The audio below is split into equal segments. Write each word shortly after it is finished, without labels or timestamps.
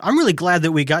I'm really glad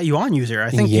that we got you on, user. I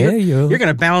think you're going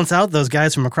to balance out those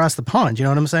guys from across the pond. You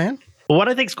know what I'm saying? Well, what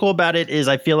I think's cool about it is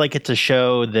I feel like it's a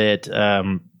show that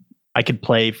I could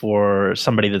play for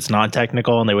somebody that's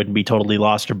non-technical and they wouldn't be totally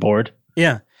lost or bored.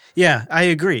 Yeah, I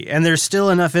agree. And there's still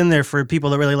enough in there for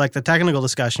people that really like the technical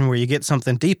discussion where you get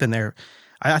something deep in there.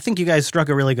 I think you guys struck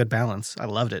a really good balance. I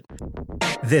loved it.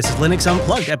 This is Linux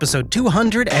Unplugged, episode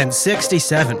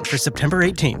 267 for September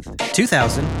 18th,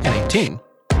 2018.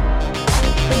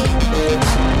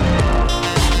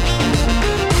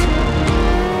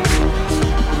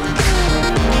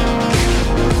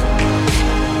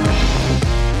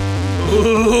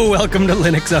 Ooh, welcome to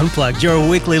Linux Unplugged, your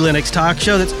weekly Linux talk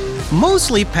show that's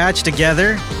mostly patched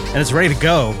together and it's ready to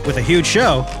go with a huge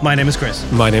show. My name is Chris.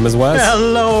 My name is Wes.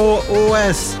 Hello,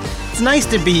 Wes. It's nice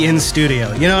to be in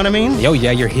studio, you know what I mean? Yo,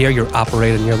 yeah, you're here, you're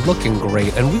operating, you're looking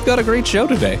great, and we've got a great show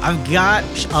today. I've got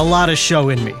a lot of show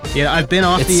in me. Yeah, I've been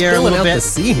off the air a little bit. It's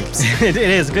spilling out the seams. It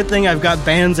is. Good thing I've got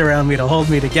bands around me to hold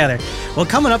me together. Well,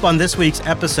 coming up on this week's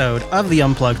episode of the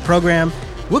Unplugged program,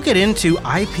 we'll get into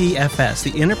IPFS,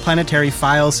 the Interplanetary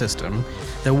File System,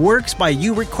 that works by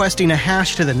you requesting a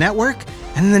hash to the network,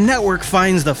 and the network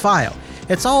finds the file.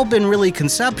 It's all been really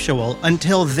conceptual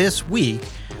until this week,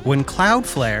 when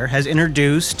Cloudflare has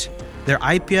introduced their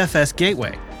IPFS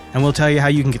gateway. And we'll tell you how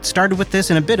you can get started with this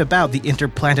and a bit about the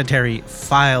Interplanetary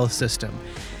File System.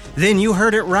 Then you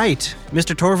heard it right.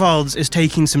 Mr. Torvalds is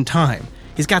taking some time.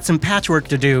 He's got some patchwork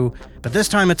to do, but this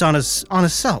time it's on his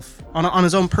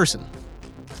own person.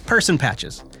 Person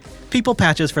patches. People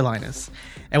patches for Linus.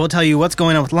 And we'll tell you what's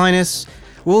going on with Linus.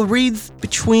 We'll read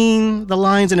between the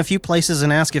lines in a few places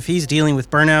and ask if he's dealing with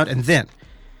burnout. And then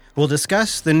we'll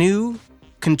discuss the new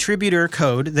contributor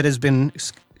code that has been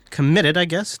committed, I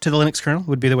guess, to the Linux kernel,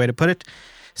 would be the way to put it.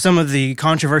 Some of the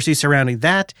controversy surrounding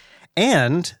that.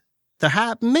 And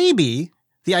maybe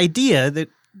the idea that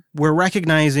we're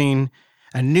recognizing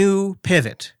a new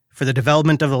pivot for the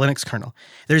development of the Linux kernel.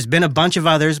 There's been a bunch of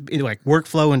others, like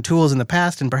workflow and tools in the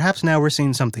past, and perhaps now we're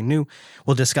seeing something new.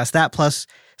 We'll discuss that. Plus,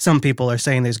 some people are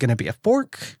saying there's going to be a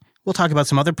fork. We'll talk about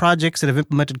some other projects that have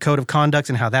implemented code of conducts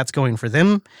and how that's going for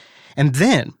them. And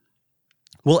then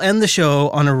we'll end the show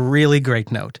on a really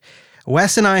great note.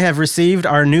 Wes and I have received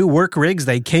our new work rigs.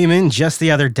 They came in just the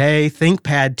other day,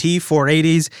 ThinkPad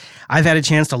T480s. I've had a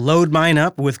chance to load mine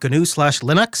up with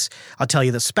GNU/Linux. I'll tell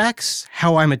you the specs,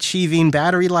 how I'm achieving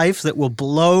battery life that will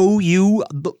blow you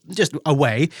just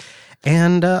away.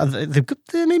 And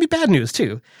maybe bad news,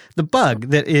 too. The bug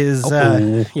that is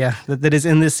that is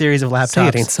in this series of laptops Say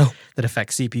it ain't so. that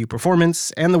affects CPU performance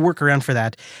and the workaround for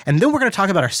that. And then we're going to talk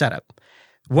about our setup.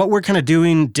 What we're kind of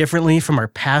doing differently from our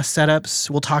past setups.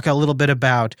 We'll talk a little bit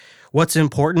about what's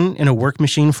important in a work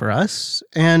machine for us,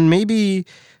 and maybe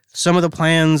some of the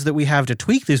plans that we have to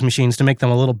tweak these machines to make them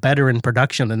a little better in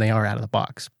production than they are out of the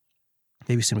box.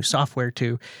 Maybe some new software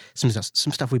too, some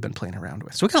stuff we've been playing around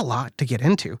with. So we got a lot to get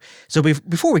into. So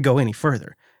before we go any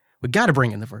further, we got to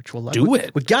bring in the virtual lug.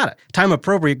 We got it.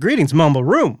 Time-appropriate greetings, Mumble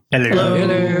Room.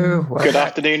 Hello. Good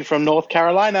afternoon from North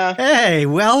Carolina. Hey,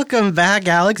 welcome back,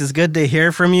 Alex. It's good to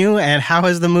hear from you. And how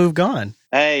has the move gone?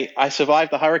 Hey, I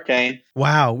survived the hurricane.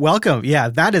 Wow, welcome. Yeah,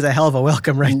 that is a hell of a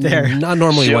welcome right there. Not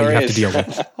normally what you have to deal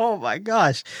with. Oh my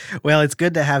gosh. Well, it's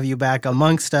good to have you back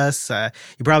amongst us.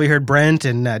 You probably heard Brent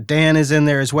and Dan is in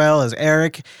there as well as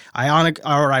Eric, Ironic,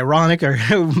 or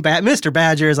Mr.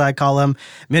 Badger as I call him,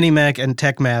 Minimech and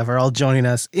TechMav are all joining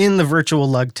us in the virtual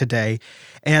lug today.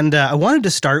 And I wanted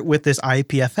to start with this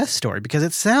IPFS story because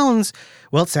it sounds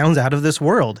out of this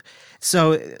world.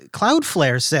 So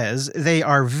Cloudflare says they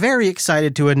are very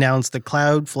excited to announce the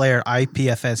Cloudflare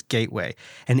IPFS Gateway,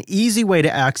 an easy way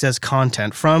to access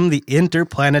content from the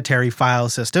Interplanetary File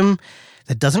System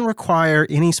that doesn't require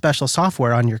any special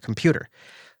software on your computer.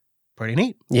 Pretty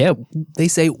neat. Yeah, they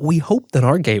say, we hope that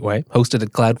our gateway, hosted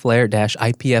at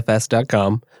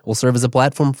cloudflare-ipfs.com, will serve as a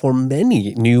platform for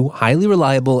many new, highly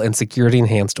reliable and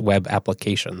security-enhanced web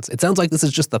applications. It sounds like this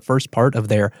is just the first part of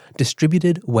their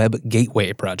Distributed Web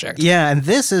Gateway project. Yeah, and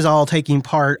this is all taking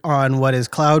part on what is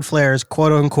Cloudflare's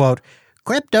quote-unquote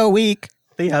Crypto Week.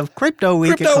 They have Crypto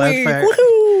Week at Cloudflare.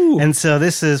 Woohoo! And so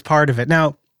this is part of it.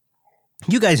 Now,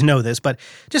 you guys know this, but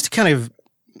just to kind of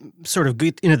sort of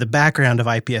get into the background of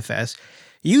IPFS,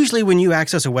 usually when you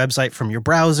access a website from your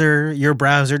browser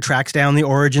tracks down the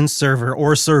origin server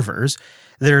or servers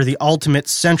that are the ultimate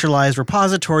centralized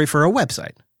repository for a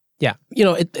website. Yeah,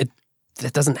 it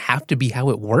doesn't have to be how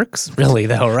it works, really,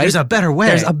 though, right? There's a better way.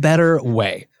 There's a better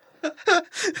way.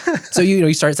 So,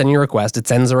 you start sending your request. It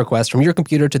sends a request from your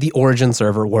computer to the origin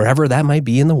server, wherever that might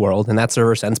be in the world, and that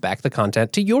server sends back the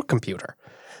content to your computer.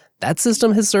 That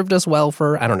system has served us well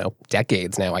for, I don't know,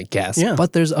 decades now, I guess. Yeah.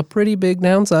 But there's a pretty big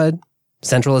downside.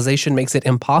 Centralization makes it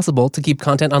impossible to keep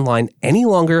content online any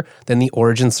longer than the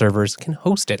origin servers can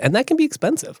host it, and that can be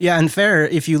expensive. Yeah, and fair,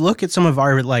 if you look at some of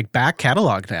our back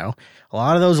catalog now, a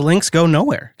lot of those links go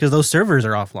nowhere because those servers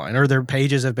are offline or their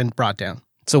pages have been brought down.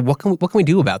 So what can we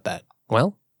do about that?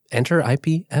 Well, enter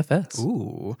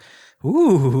IPFS.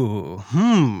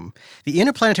 The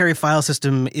Interplanetary File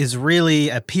System is really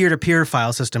a peer-to-peer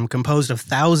file system composed of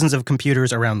thousands of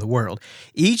computers around the world,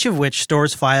 each of which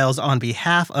stores files on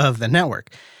behalf of the network.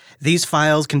 These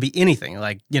files can be anything,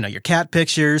 like, your cat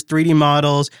pictures, 3D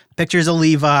models, pictures of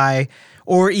Levi,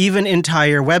 or even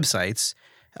entire websites.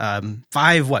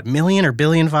 5 million or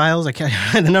billion files? I can't.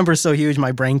 The number is so huge,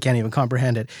 my brain can't even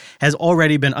comprehend it. Has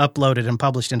already been uploaded and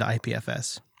published into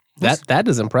IPFS. That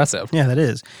is impressive. Yeah, that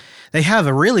is. They have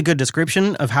a really good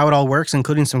description of how it all works,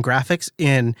 including some graphics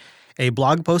in a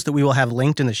blog post that we will have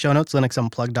linked in the show notes,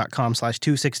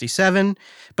 linuxunplugged.com/267.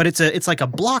 But it's like a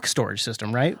block storage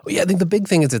system, right? Yeah, I think the big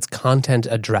thing is it's content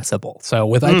addressable. So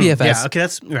with IPFS... Yeah, okay,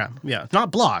 that's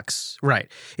not blocks,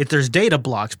 right. There's data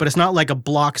blocks, but it's not like a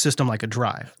block system like a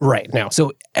drive. Right. Now,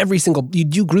 so you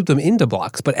do group them into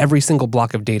blocks, but every single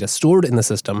block of data stored in the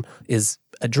system is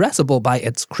addressable by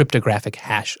its cryptographic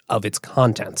hash of its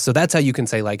content. So that's how you can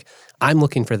say, I'm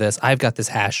looking for this, I've got this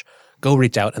hash, go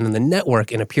reach out, and then the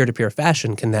network in a peer-to-peer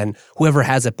fashion can then, whoever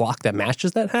has a block that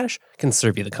matches that hash, can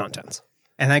serve you the contents.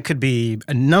 And that could be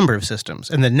a number of systems.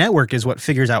 And the network is what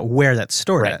figures out where that's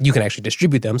stored at. You can actually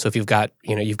distribute them. So if you've got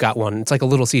one, it's like a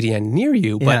little CDN near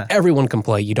you, but everyone can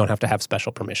play. You don't have to have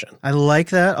special permission. I like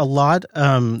that a lot.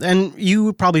 And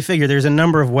you probably figure there's a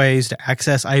number of ways to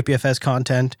access IPFS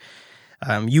content.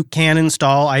 You can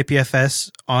install IPFS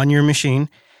on your machine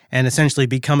and essentially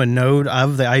become a node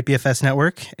of the IPFS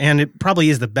network. And it probably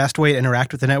is the best way to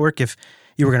interact with the network if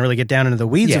you were going to really get down into the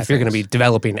weeds of if you're going to be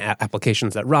developing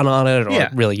applications that run on it or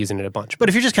really using it a bunch. But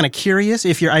if you're just kind of curious,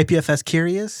 if you're IPFS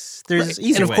curious, there's easy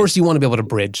ways. And of course, you want to be able to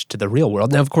bridge to the real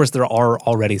world. Now, of course, there are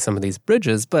already some of these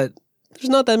bridges, but there's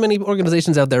not that many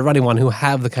organizations out there running one who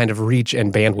have the kind of reach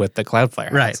and bandwidth that Cloudflare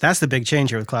has. Right. That's the big change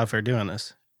here with Cloudflare doing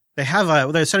this.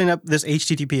 They're setting up this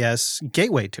HTTPS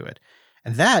gateway to it.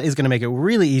 And that is going to make it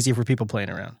really easy for people playing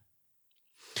around.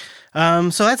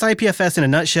 So that's IPFS in a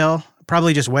nutshell.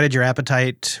 Probably just whetted your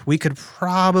appetite. We could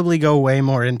probably go way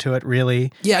more into it,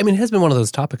 really. Yeah, I mean, it has been one of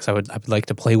those topics I would like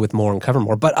to play with more and cover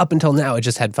more. But up until now, it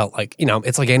just had felt like,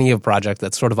 it's like any project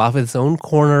that's sort of off its own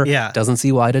corner, doesn't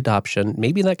see wide adoption.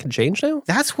 Maybe that could change now?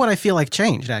 That's what I feel like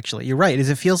changed, actually. You're right.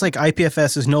 It feels like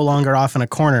IPFS is no longer off in a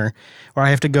corner where I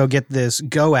have to go get this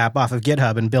Go app off of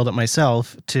GitHub and build it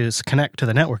myself to connect to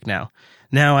the network now.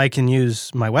 Now I can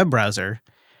use my web browser.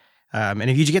 And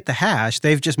if you get the hash,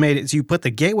 they've just made it so you put the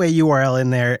gateway URL in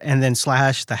there and then /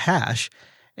 the hash,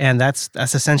 and that's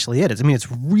essentially it.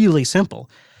 It's really simple.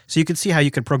 So you could see how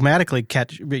you could pragmatically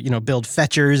build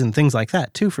fetchers and things like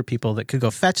that too for people that could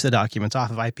go fetch the documents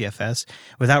off of IPFS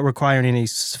without requiring any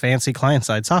fancy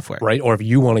client-side software. Right, or if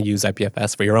you want to use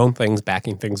IPFS for your own things,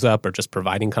 backing things up, or just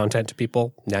providing content to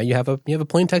people, now you have a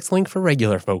plain text link for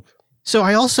regular folk. So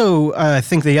I also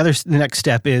think the next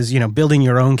step is building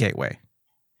your own gateway.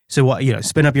 So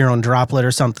spin up your own droplet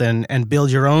or something and build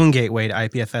your own gateway to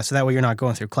IPFS. So that way you're not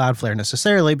going through Cloudflare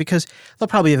necessarily, because they'll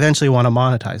probably eventually want to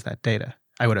monetize that data,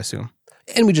 I would assume.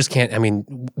 And we just can't,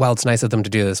 while it's nice of them to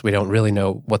do this, we don't really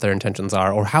know what their intentions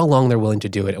are or how long they're willing to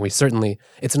do it. And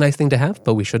it's a nice thing to have,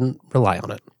 but we shouldn't rely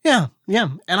on it. Yeah.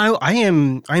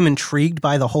 And I'm intrigued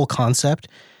by the whole concept.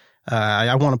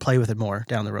 I want to play with it more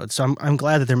down the road. So I'm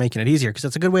glad that they're making it easier because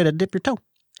it's a good way to dip your toe.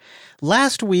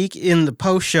 Last week in the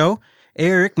post show,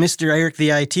 Mr. Eric the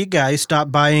IT guy,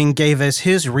 stopped by and gave us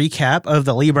his recap of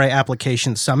the Libre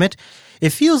Application Summit.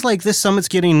 It feels like this summit's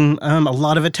getting a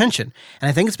lot of attention, and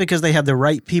I think it's because they have the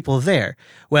right people there.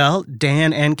 Well,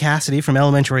 Dan and Cassidy from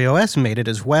Elementary OS made it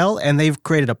as well, and they've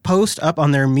created a post up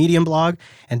on their Medium blog,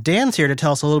 and Dan's here to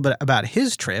tell us a little bit about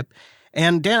his trip.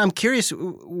 And Dan, I'm curious,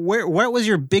 what was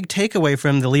your big takeaway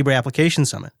from the Libre Application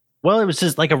Summit? Well, it was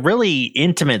just like a really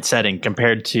intimate setting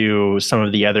compared to some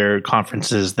of the other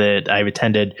conferences that I've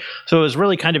attended. So it was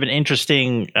really kind of an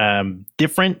interesting,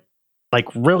 different, like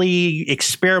really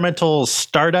experimental,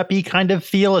 startup-y kind of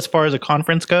feel as far as a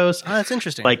conference goes. Oh, that's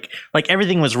interesting. Like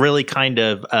everything was really kind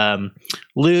of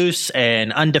loose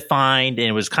and undefined, and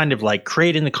it was kind of like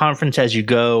creating the conference as you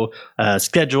go.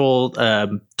 Scheduled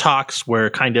talks were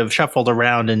kind of shuffled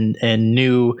around and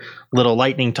new little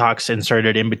lightning talks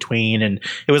inserted in between, and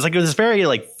it was this very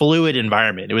like fluid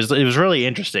environment. It was really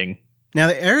interesting. Now,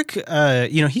 Eric,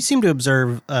 he seemed to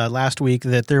observe last week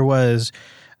that there was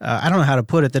I don't know how to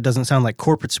put it that doesn't sound like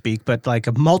corporate speak, but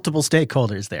like multiple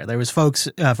stakeholders there. There was folks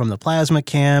from the Plasma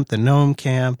camp, the GNOME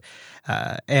camp,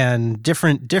 and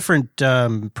different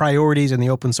priorities in the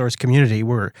open source community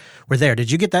were there.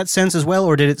 Did you get that sense as well,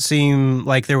 or did it seem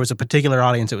like there was a particular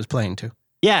audience it was playing to?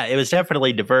 Yeah, it was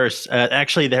definitely diverse.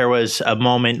 Actually, there was a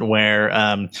moment where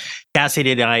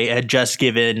Cassidy and I had just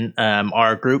given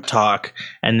our group talk,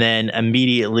 and then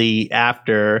immediately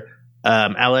after,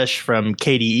 Alish from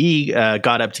KDE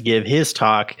got up to give his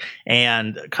talk,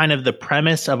 and kind of the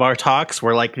premise of our talks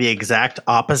were like the exact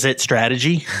opposite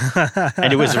strategy.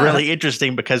 And it was really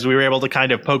interesting because we were able to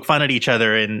kind of poke fun at each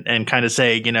other and kind of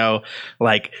say,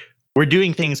 like, we're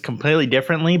doing things completely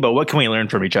differently, but what can we learn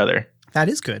from each other? That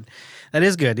is good. That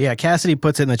is good. Yeah, Cassidy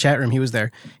puts it in the chat room. He was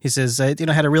there. He says,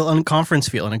 had a real unconference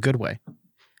feel in a good way.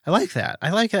 I like that.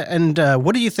 I like it. And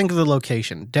what do you think of the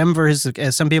location? Denver is,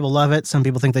 some people love it. Some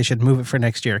people think they should move it for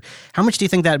next year. How much do you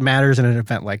think that matters in an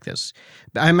event like this?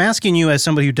 I'm asking you as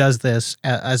somebody who does this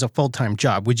as a full-time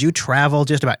job. Would you travel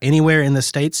just about anywhere in the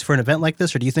States for an event like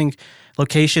this? Or do you think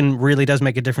location really does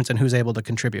make a difference in who's able to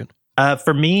contribute?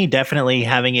 For me, definitely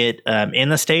having it in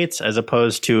the States as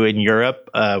opposed to in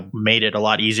Europe made it a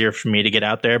lot easier for me to get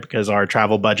out there because our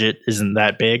travel budget isn't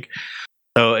that big.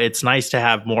 So it's nice to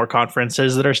have more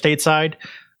conferences that are stateside.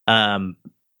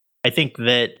 I think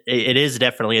that it is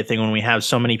definitely a thing when we have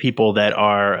so many people that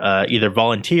are either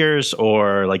volunteers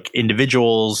or like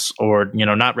individuals or,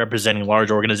 not representing large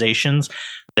organizations,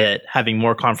 that having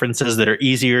more conferences that are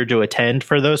easier to attend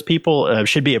for those people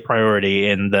should be a priority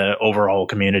in the overall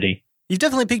community. You've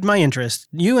definitely piqued my interest.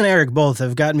 You and Eric both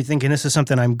have got me thinking this is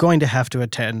something I'm going to have to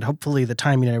attend. Hopefully the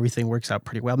timing and everything works out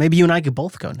pretty well. Maybe you and I could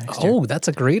both go next year. Oh, that's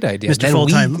a great idea. Mr.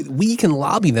 Fulltime. We can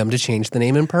lobby them to change the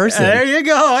name in person. There you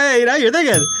go. Hey, now you're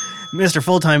thinking. Mr.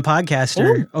 Fulltime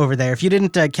Podcaster over there. If you didn't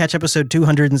catch episode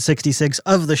 266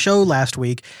 of the show last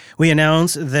week, we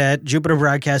announced that Jupiter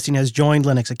Broadcasting has joined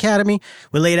Linux Academy.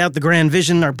 We laid out the grand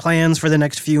vision, our plans for the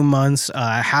next few months,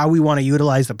 how we want to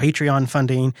utilize the Patreon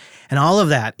funding, and all of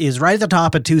that is right at the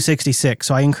top at 266.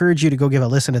 So I encourage you to go give a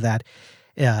listen to that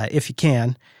if you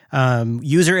can.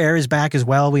 User Air is back as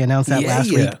well. We announced that last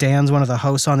week. Dan's one of the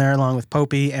hosts on there along with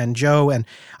Popey and Joe, and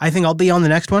I think I'll be on the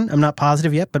next one. I'm not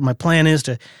positive yet, but my plan is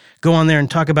to go on there and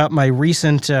talk about my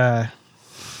recent, what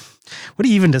do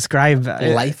you even describe?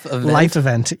 Life event. Life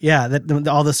event. Yeah,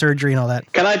 all the surgery and all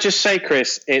that. Can I just say,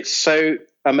 Chris, it's so,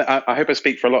 I hope I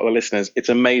speak for a lot of the listeners. It's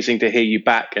amazing to hear you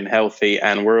back and healthy,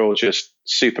 and we're all just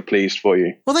super pleased for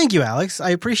you. Well, thank you, Alex. I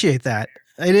appreciate that.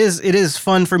 It is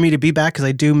fun for me to be back because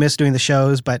I do miss doing the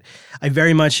shows, but I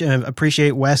very much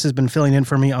appreciate Wes has been filling in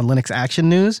for me on Linux Action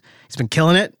News. He's been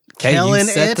killing it. Okay, you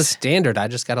set the standard. I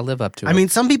just got to live up to it. I mean,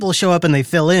 some people show up and they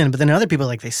fill in, but then other people,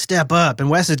 like, they step up. And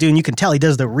Wes is doing, you can tell he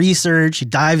does the research. He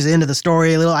dives into the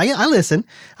story a little. I listen.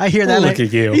 I hear that. Look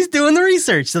at you. He's doing the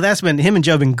research. So that's been, him and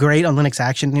Joe have been great on Linux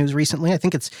Action News recently. I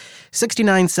think it's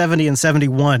 69, 70, and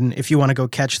 71 if you want to go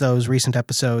catch those recent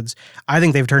episodes. I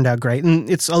think they've turned out great. And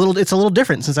it's a little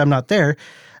different since I'm not there.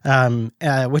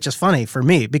 Which is funny for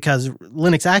me because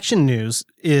Linux Action News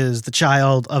is the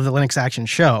child of the Linux Action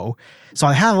Show. So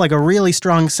I have like a really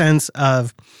strong sense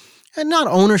of, not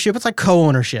ownership, it's like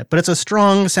co-ownership, but it's a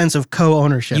strong sense of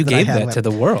co-ownership. You gave that to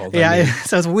the world. Yeah,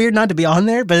 so it's weird not to be on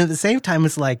there, but at the same time,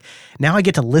 it's like, now I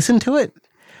get to listen to it,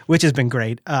 which has been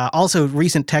great. Also,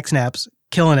 recent Tech Snaps,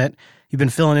 killing it. You've been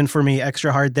filling in for me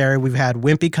extra hard there. We've had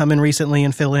Wimpy come in recently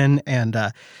and fill in, and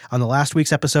on the last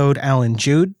week's episode, Alan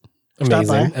Jude.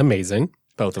 Amazing.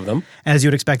 Both of them. As you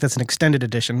would expect, that's an extended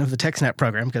edition of the TechSnap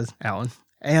program because Alan.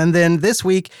 And then this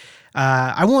week,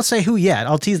 I won't say who yet.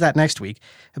 I'll tease that next week.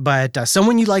 But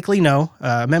someone you likely know,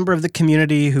 a member of the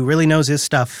community who really knows his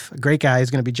stuff, a great guy,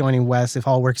 is going to be joining Wes if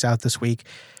all works out this week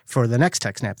for the next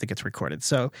TechSnap that gets recorded.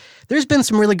 So there's been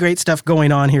some really great stuff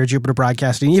going on here at Jupiter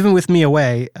Broadcasting, even with me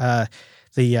away.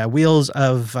 The wheels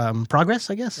of progress,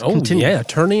 I guess, continue. Yeah,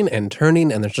 turning, and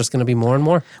there's just going to be more and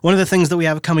more. One of the things that we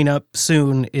have coming up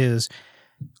soon is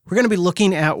we're going to be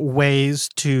looking at ways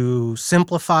to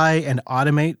simplify and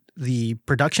automate the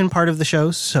production part of the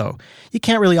show. So you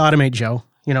can't really automate Joe.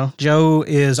 Joe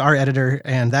is our editor,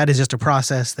 and that is just a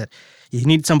process that you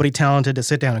need somebody talented to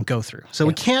sit down and go through. So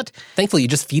we can't... Thankfully, you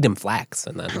just feed him flax,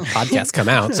 and then podcasts come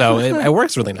out. So it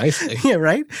works really nicely. Yeah,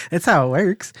 right? That's how it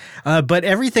works. But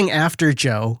everything after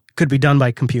Joe could be done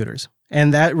by computers.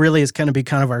 And that really is going to be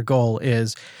kind of our goal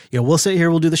is, we'll sit here,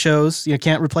 we'll do the shows. You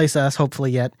can't replace us,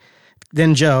 hopefully yet.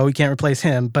 Then Joe, you can't replace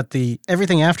him. But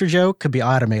everything after Joe could be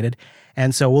automated.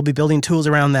 And so we'll be building tools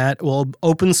around that. We'll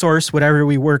open source whatever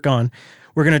we work on.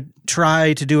 We're going to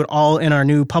try to do it all in our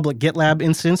new public GitLab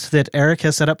instance that Eric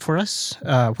has set up for us.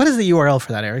 What is the URL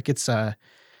for that, Eric? It's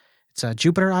It's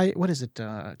Jupyter. What is it?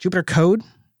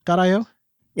 JupyterCode.io.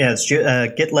 Yeah, it's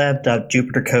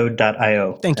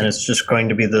gitlab.jupytercode.io. Thank you. And it's just going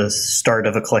to be the start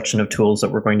of a collection of tools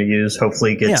that we're going to use.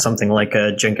 Hopefully get something like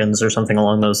Jenkins or something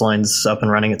along those lines up and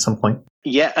running at some point.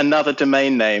 Yet another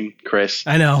domain name, Chris.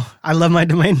 I know. I love my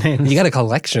domain names. You got a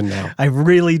collection now. I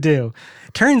really do.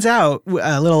 Turns out,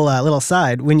 a little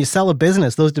side, when you sell a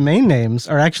business, those domain names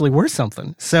are actually worth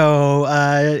something. So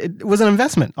it was an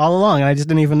investment all along, and I just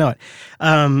didn't even know it.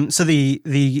 So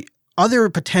the other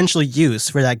potential use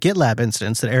for that GitLab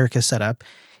instance that Eric has set up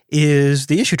is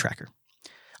the issue tracker.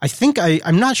 I think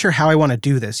I'm not sure how I want to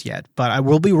do this yet, but I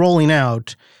will be rolling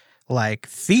out like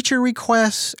feature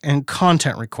requests and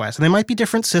content requests. And they might be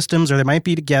different systems, or they might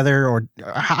be together, or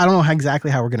I don't know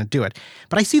exactly how we're going to do it.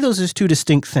 But I see those as two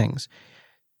distinct things.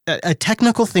 A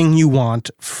technical thing you want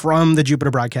from the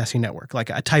Jupyter Broadcasting Network, like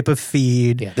a type of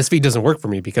feed. Yeah, this feed doesn't work for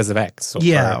me because of X. So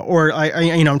or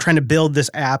I'm trying to build this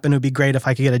app, and it would be great if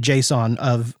I could get a JSON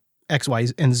of X, Y,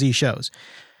 and Z shows.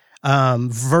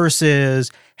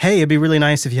 Versus, hey, it'd be really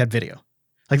nice if you had video.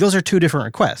 Like those are two different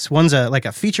requests. One's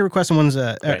a feature request, and one's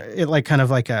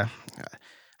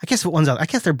I guess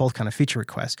they're both kind of feature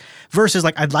requests. Versus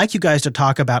like, I'd like you guys to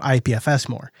talk about IPFS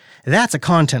more. That's a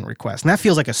content request, and that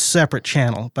feels like a separate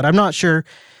channel. But I'm not sure.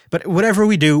 But whatever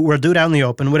we do, we'll do it out in the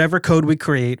open. Whatever code we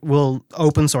create, we'll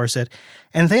open source it.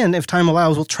 And then, if time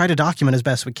allows, we'll try to document as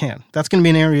best we can. That's going to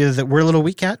be an area that we're a little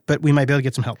weak at, but we might be able to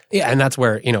get some help. Yeah, and that's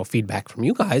where, feedback from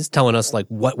you guys telling us like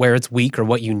where it's weak or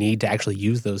what you need to actually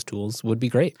use those tools would be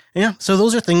great. Yeah, so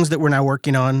those are things that we're now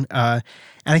working on.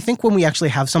 And I think when we actually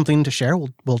have something to share,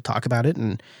 we'll talk about it.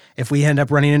 And if we end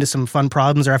up running into some fun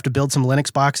problems or have to build some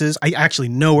Linux boxes, I actually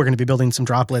know we're going to be building some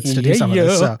droplets to do some of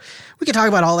this. So we can talk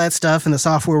about all that stuff and the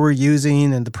software we're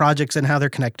using and the projects and how they're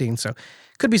connecting. So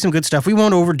could be some good stuff. We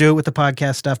won't overdo it with the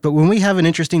podcast stuff, but when we have an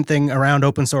interesting thing around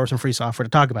open source and free software to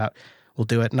talk about, we'll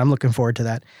do it. And I'm looking forward to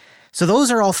that. So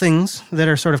those are all things that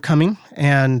are sort of coming.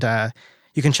 And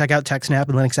you can check out TechSnap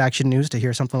and Linux Action News to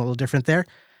hear something a little different there.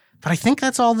 But I think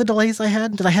that's all the delays I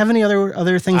had. Did I have any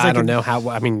other things? I don't know how.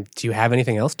 I mean, do you have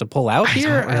anything else to pull out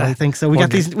here? I don't really think so. We got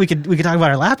these. We could talk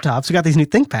about our laptops. We got these new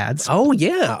ThinkPads. Oh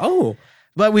yeah. Oh.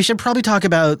 But we should probably talk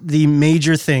about the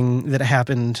major thing that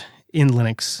happened in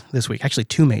Linux this week. Actually,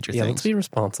 two major things. Let's be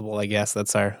responsible. I guess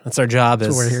that's our job that's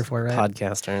as what we're here for, right?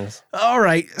 Podcasters. All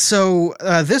right. So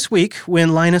this week,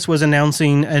 when Linus was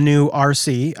announcing a new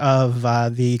RC of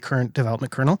the current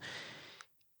development kernel,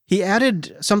 he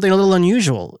added something a little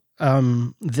unusual.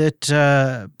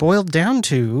 That boiled down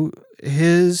to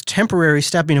his temporary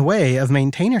stepping away of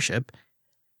maintainership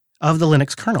of the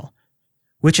Linux kernel,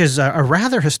 which is a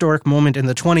rather historic moment in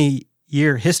the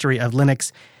 20-year history of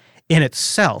Linux in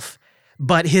itself.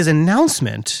 But his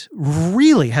announcement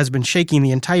really has been shaking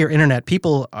the entire internet.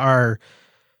 People are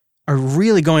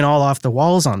really going all off the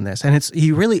walls on this, and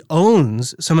he really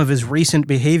owns some of his recent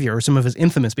behavior, or some of his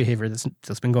infamous behavior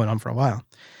that's been going on for a while.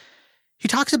 He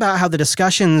talks about how the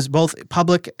discussions, both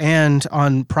public and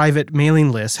on private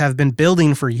mailing lists, have been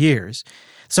building for years.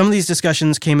 Some of these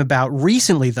discussions came about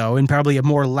recently, though, in probably a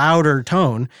more louder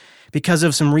tone because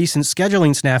of some recent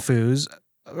scheduling snafus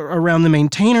around the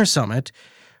Maintainer Summit,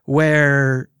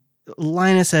 where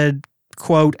Linus had,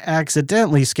 quote,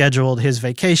 accidentally scheduled his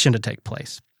vacation to take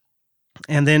place.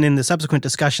 And then in the subsequent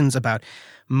discussions about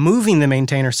moving the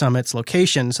Maintainer Summit's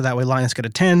location so that way Linus could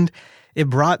attend, it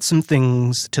brought some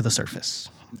things to the surface.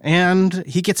 And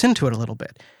he gets into it a little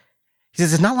bit. He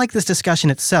says, it's not like this discussion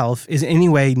itself is in any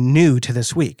way new to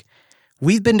this week.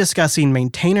 We've been discussing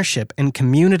maintainership and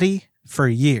community for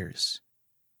years.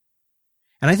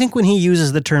 And I think when he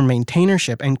uses the term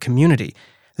maintainership and community,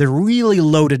 they're really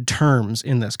loaded terms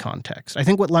in this context. I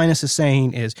think what Linus is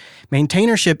saying is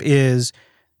maintainership is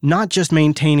not just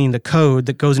maintaining the code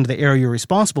that goes into the area you're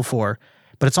responsible for,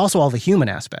 but it's also all the human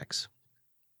aspects.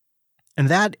 And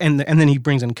then he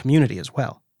brings in community as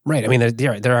well. Right. I mean,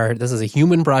 this is a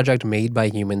human project made by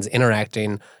humans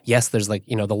interacting. Yes, there's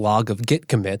the log of Git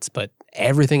commits, but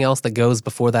everything else that goes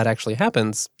before that actually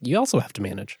happens, you also have to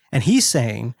manage. And he's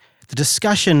saying the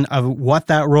discussion of what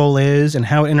that role is and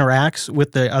how it interacts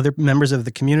with the other members of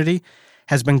the community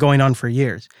has been going on for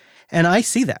years. And I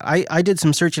see that. I did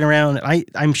some searching around.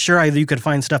 I'm sure you could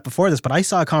find stuff before this, but I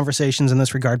saw conversations in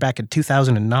this regard back in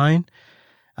 2009.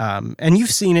 And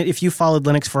you've seen it if you followed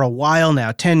Linux for a while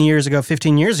now, 10 years ago,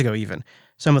 15 years ago even,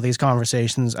 some of these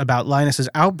conversations about Linus's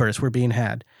outbursts were being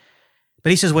had.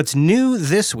 But he says what's new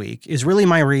this week is really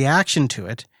my reaction to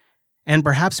it, and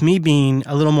perhaps me being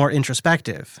a little more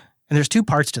introspective. And there's two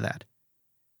parts to that.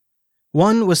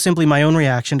 One was simply my own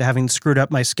reaction to having screwed up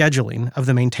my scheduling of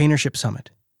the Maintainership Summit.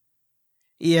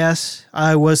 Yes,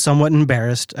 I was somewhat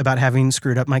embarrassed about having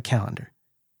screwed up my calendar.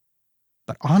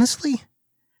 But honestly,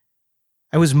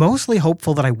 I was mostly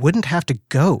hopeful that I wouldn't have to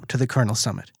go to the Kernel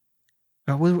Summit.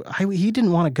 He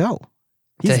didn't want to go.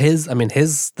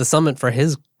 The summit for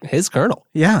his kernel.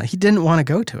 Yeah, he didn't want to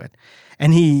go to it.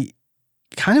 And he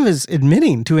kind of is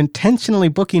admitting to intentionally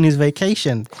booking his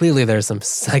vacation. Clearly there's some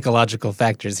psychological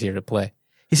factors here to play.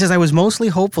 He says, I was mostly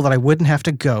hopeful that I wouldn't have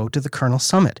to go to the Kernel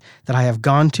Summit that I have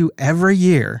gone to every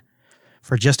year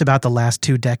for just about the last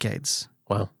 2 decades.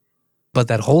 Wow. But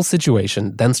that whole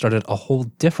situation then started a whole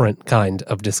different kind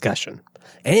of discussion.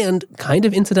 And kind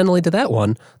of incidentally to that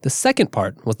one, the second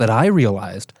part was that I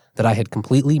realized that I had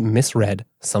completely misread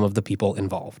some of the people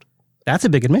involved. That's a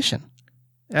big admission.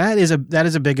 That is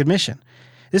a big admission.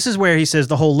 This is where he says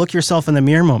the whole look yourself in the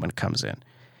mirror moment comes in.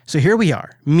 So here we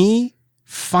are, me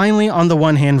finally on the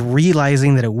one hand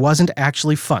realizing that it wasn't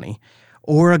actually funny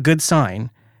or a good sign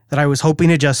that I was hoping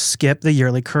to just skip the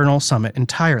yearly Kernel Summit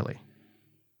entirely.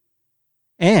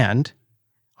 And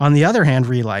on the other hand,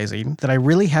 realizing that I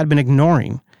really had been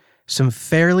ignoring some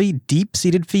fairly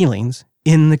deep-seated feelings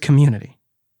in the community.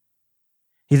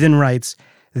 He then writes,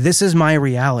 this is my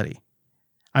reality.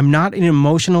 I'm not an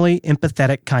emotionally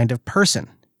empathetic kind of person.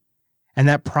 And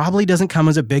that probably doesn't come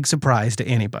as a big surprise to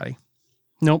anybody.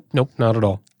 Nope, not at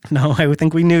all. No, I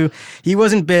think we knew he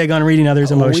wasn't big on reading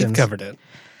others' emotions. We've covered it.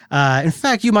 In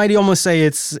fact, you might almost say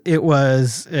it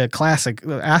was a classic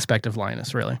aspect of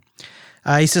Linus, really.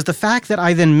 He says, the fact that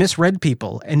I then misread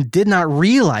people and did not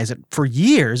realize it for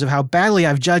years of how badly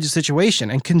I've judged a situation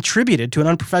and contributed to an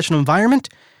unprofessional environment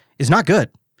is not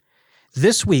good.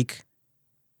 This week,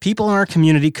 people in our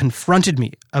community confronted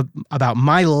me about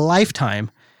my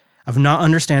lifetime of not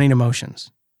understanding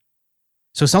emotions.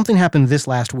 So something happened this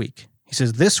last week. He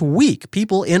says, this week,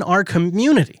 people in our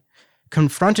community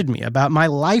confronted me about my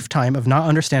lifetime of not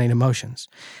understanding emotions.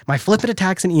 My flippant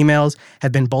attacks and emails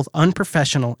have been both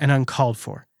unprofessional and uncalled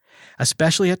for,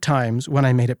 especially at times when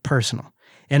I made it personal.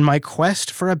 In my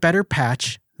quest for a better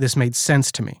patch, this made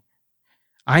sense to me.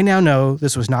 I now know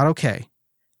this was not okay,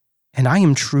 and I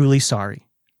am truly sorry.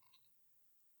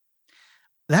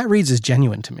 That reads as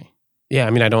genuine to me. Yeah,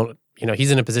 I mean,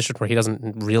 he's in a position where he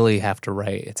doesn't really have to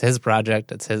write. It's his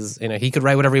project. It's his, he could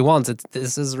write whatever he wants.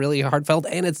 This is really heartfelt,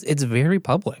 and it's very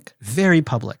public. Very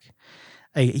public.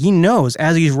 He knows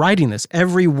as he's writing this,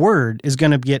 every word is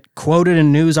going to get quoted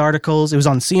in news articles. It was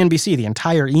on CNBC, the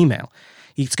entire email.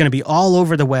 It's going to be all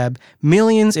over the web.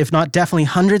 Millions, if not definitely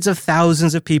hundreds of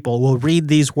thousands of people will read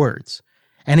these words.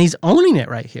 And he's owning it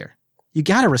right here. You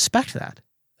got to respect that.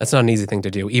 That's not an easy thing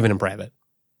to do, even in private.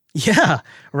 Yeah,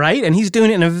 right? And he's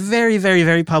doing it in a very, very,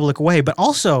 very public way. But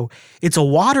also, it's a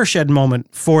watershed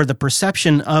moment for the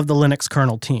perception of the Linux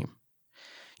kernel team.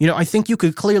 I think you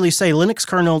could clearly say Linux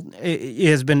kernel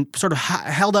has been sort of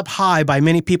held up high by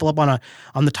many people up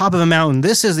on the top of a mountain.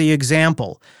 This is the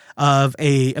example of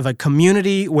a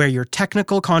community where your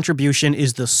technical contribution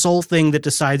is the sole thing that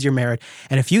decides your merit.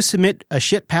 And if you submit a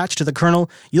shit patch to the kernel,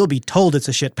 you'll be told it's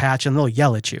a shit patch and they'll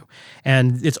yell at you.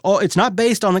 And it's not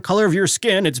based on the color of your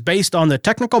skin. It's based on the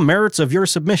technical merits of your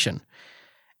submission.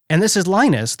 And this is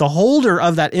Linus, the holder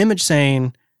of that image,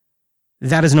 saying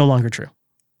that is no longer true.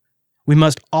 We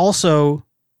must also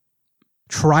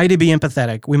try to be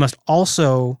empathetic. We must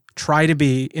also try to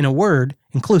be, in a word,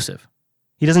 inclusive.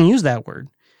 He doesn't use that word.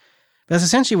 That's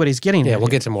essentially what he's getting at. Yeah, we'll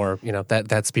get to more,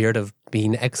 that spirit of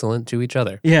being excellent to each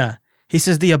other. Yeah. He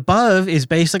says the above is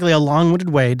basically a long-winded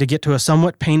way to get to a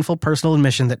somewhat painful personal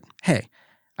admission that, hey,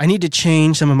 I need to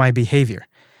change some of my behavior.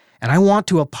 And I want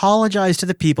to apologize to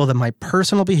the people that my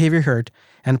personal behavior hurt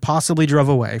and possibly drove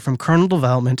away from kernel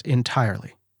development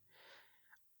entirely.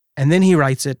 And then he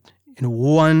writes it in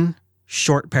one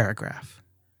short paragraph.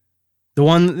 The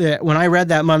one that, when I read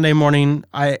that Monday morning,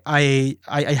 I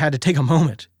had to take a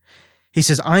moment. He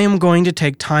says, I am going to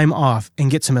take time off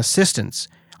and get some assistance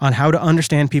on how to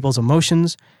understand people's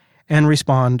emotions and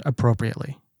respond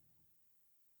appropriately.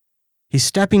 He's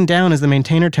stepping down as the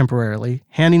maintainer temporarily,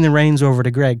 handing the reins over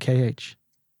to Greg KH,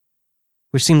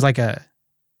 which seems like a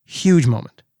huge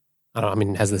moment.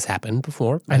 Has this happened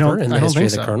before? I don't think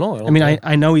so. Kernel?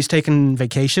 I know he's taken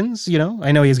vacations,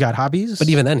 I know he's got hobbies. But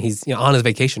even then, he's on his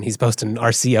vacation, he's posting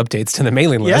RC updates to the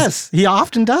mailing list. Yes, he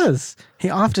often does.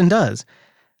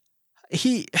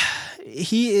 He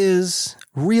is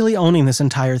really owning this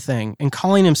entire thing and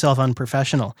calling himself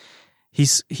unprofessional.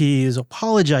 He is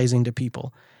apologizing to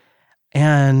people.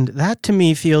 And that to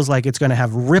me feels like it's going to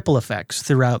have ripple effects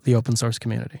throughout the open source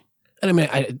community. And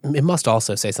it must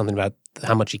also say something about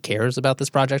how much he cares about this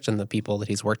project and the people that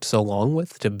he's worked so long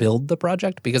with to build the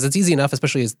project, because it's easy enough,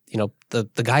 especially as, the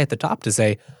guy at the top, to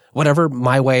say, whatever,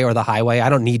 my way or the highway. I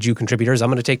don't need you contributors. I'm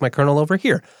going to take my kernel over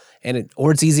here.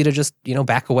 Or it's easy to just,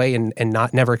 back away and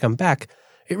not never come back.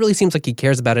 It really seems like he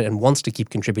cares about it and wants to keep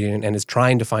contributing and is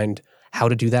trying to find how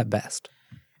to do that best.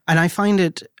 And I find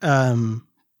it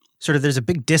there's a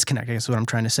big disconnect, I guess is what I'm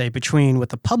trying to say, between what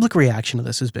the public reaction to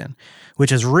this has been, which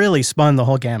has really spun the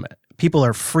whole gamut. People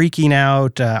are freaking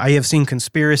out. I have seen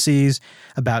conspiracies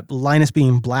about Linus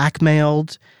being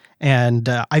blackmailed. And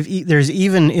there's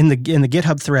even in the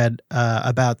GitHub thread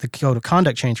about the code of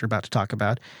conduct change we're about to talk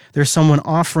about, there's someone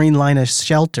offering Linus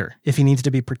shelter if he needs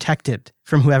to be protected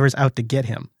from whoever's out to get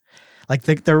him. Like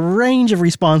the range of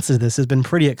responses to this has been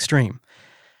pretty extreme.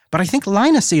 But I think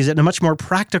Linus sees it in a much more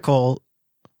practical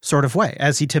sort of way,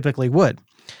 as he typically would.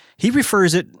 He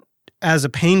refers it as a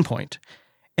pain point.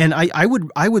 And I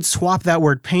would swap that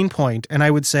word pain point and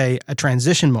I would say a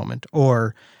transition moment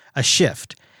or a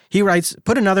shift. He writes,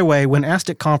 put another way, when asked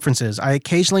at conferences, I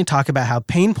occasionally talk about how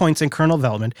pain points in kernel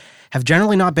development have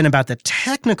generally not been about the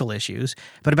technical issues,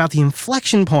 but about the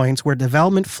inflection points where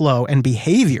development flow and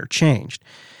behavior changed.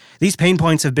 These pain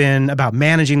points have been about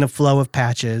managing the flow of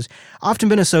patches, often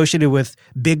been associated with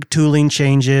big tooling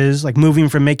changes, like moving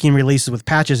from making releases with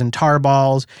patches and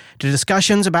tarballs, to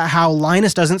discussions about how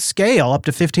Linus doesn't scale up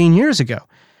to 15 years ago.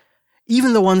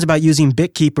 Even the ones about using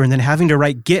BitKeeper and then having to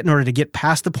write Git in order to get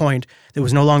past the point that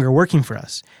was no longer working for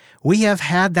us. We have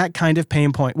had that kind of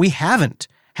pain point. We haven't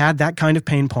had that kind of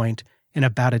pain point in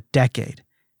about a decade.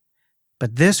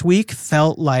 But this week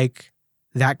felt like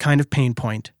that kind of pain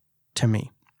point to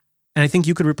me. And I think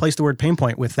you could replace the word pain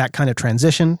point with that kind of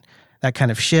transition, that kind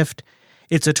of shift.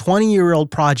 It's a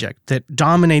 20-year-old project that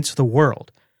dominates the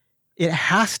world. It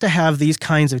has to have these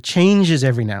kinds of changes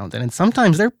every now and then, and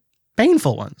sometimes they're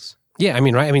painful ones. Yeah,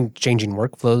 right? Changing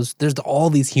workflows. There's all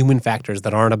these human factors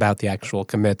that aren't about the actual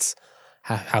commits,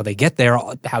 how they get there,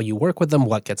 how you work with them,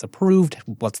 what gets approved,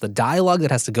 what's the dialogue that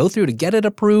has to go through to get it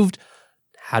approved.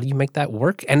 How do you make that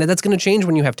work? And that's going to change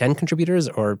when you have 10 contributors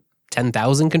or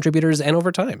 10,000 contributors and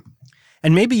over time.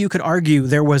 And maybe you could argue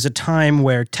there was a time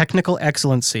where technical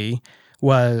excellency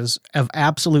was of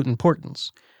absolute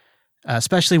importance,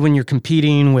 especially when you're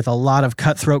competing with a lot of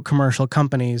cutthroat commercial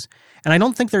companies. And I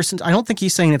don't think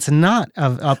he's saying it's not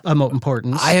of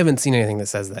importance. I haven't seen anything that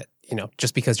says that,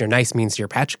 just because you're nice means your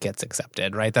patch gets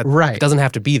accepted, right? That right. It doesn't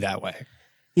have to be that way.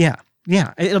 Yeah.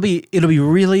 It'll be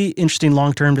really interesting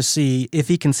long term to see if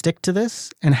he can stick to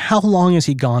this and how long is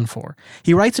he gone for.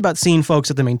 He writes about seeing folks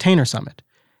at the Maintainer Summit,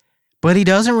 but he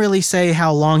doesn't really say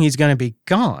how long he's going to be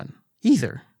gone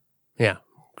either. Yeah.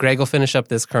 Greg will finish up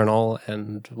this kernel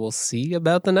and we'll see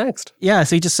about the next. Yeah,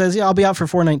 so he just says, I'll be out for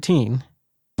 4.19.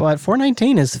 But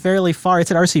 4.19 is fairly far. It's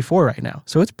at RC4 right now.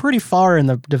 So it's pretty far in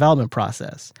the development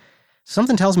process.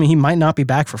 Something tells me he might not be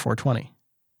back for 4.20.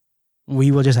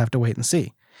 We will just have to wait and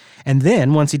see. And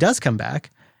then once he does come back,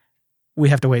 we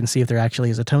have to wait and see if there actually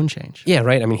is a tone change. Yeah,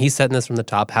 right. He's setting this from the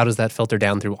top. How does that filter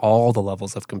down through all the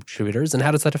levels of contributors? And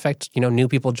how does that affect, new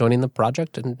people joining the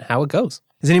project and how it goes?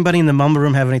 Does anybody in the Mumble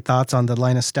Room have any thoughts on the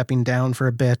Linus stepping down for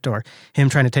a bit or him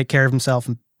trying to take care of himself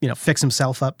and, fix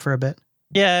himself up for a bit?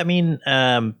 Yeah,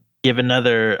 give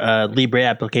another Libre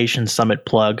Application Summit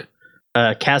plug.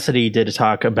 Cassidy did a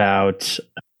talk about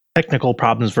technical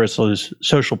problems versus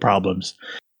social problems.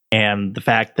 And the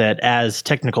fact that as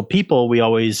technical people, we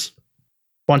always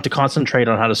want to concentrate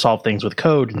on how to solve things with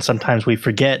code. And sometimes we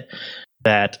forget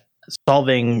that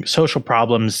solving social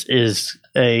problems is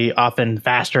a often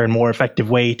faster and more effective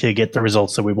way to get the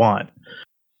results that we want.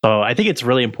 So I think it's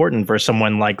really important for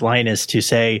someone like Linus to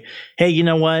say, hey, you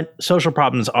know what? Social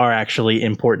problems are actually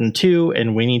important too.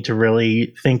 And we need to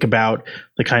really think about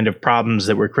the kind of problems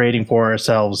that we're creating for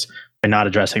ourselves and not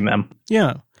addressing them.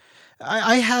 Yeah.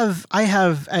 I have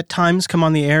at times come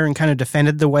on the air and kind of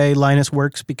defended the way Linus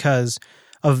works because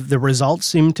of the results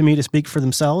seem to me to speak for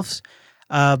themselves.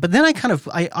 But then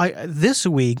I this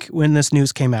week when this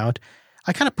news came out,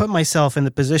 I kind of put myself in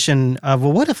the position of,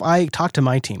 well, what if I talk to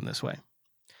my team this way?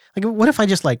 Like, what if I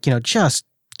just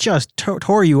just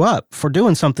tore you up for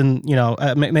doing something,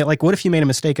 like what if you made a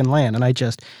mistake in LAN and I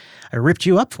ripped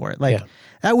you up for it?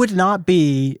 That would not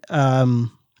be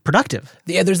productive.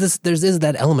 Yeah, there's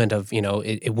that element of,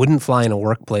 it wouldn't fly in a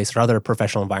workplace or other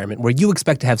professional environment where you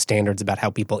expect to have standards about how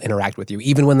people interact with you,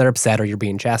 even when they're upset or you're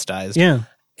being chastised. Yeah.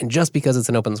 And just because it's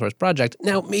an open source project,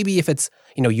 now maybe if it's,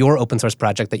 your open source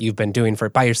project that you've been doing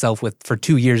by yourself for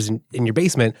 2 years in your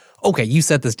basement, okay, you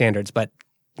set the standards, but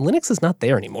Linux is not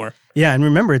there anymore. Yeah, and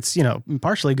remember, it's,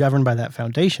 partially governed by that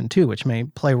foundation too, which may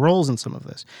play roles in some of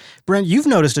this. Brent, you've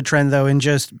noticed a trend, though, in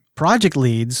just project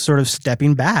leads sort of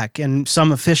stepping back, and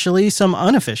some officially, some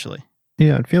unofficially.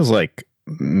 Yeah, it feels like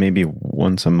maybe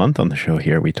once a month on the show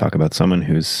here, we talk about someone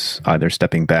who's either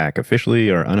stepping back officially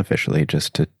or unofficially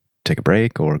just to take a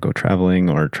break or go traveling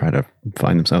or try to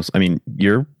find themselves. I mean,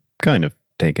 you're kind of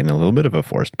taking a little bit of a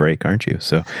forced break, aren't you?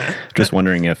 So just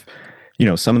wondering if,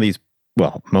 some of these,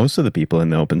 well, most of the people in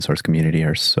the open source community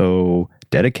are so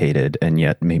dedicated, and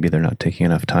yet maybe they're not taking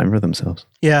enough time for themselves.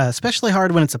 Yeah, especially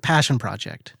hard when it's a passion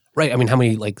project. Right. I mean, how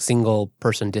many single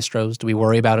person distros do we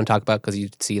worry about and talk about? Because you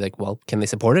see can they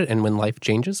support it? And when life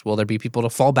changes, will there be people to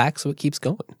fall back so it keeps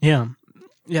going? Yeah.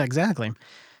 Yeah, exactly.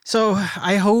 So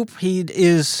I hope he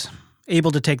is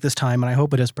able to take this time, and I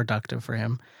hope it is productive for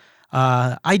him.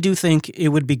 I do think it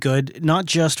would be good, not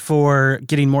just for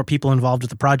getting more people involved with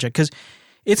the project, because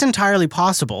it's entirely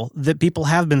possible that people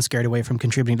have been scared away from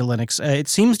contributing to Linux. It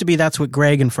seems to be that's what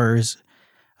Greg infers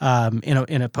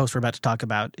in a post we're about to talk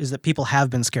about, is that people have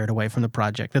been scared away from the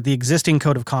project, that the existing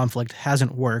code of conflict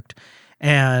hasn't worked,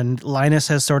 and Linus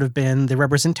has sort of been the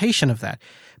representation of that.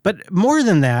 But more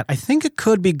than that, I think it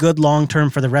could be good long-term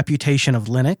for the reputation of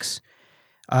Linux.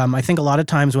 I think a lot of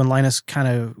times when Linus kind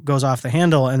of goes off the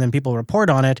handle and then people report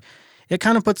on it, it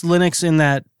kind of puts Linux in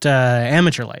that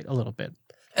amateur light a little bit.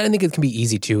 And I think it can be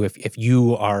easy too if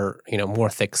you are more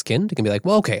thick-skinned. It can be like,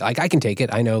 well, okay, I can take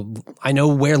it. I know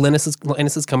where Linus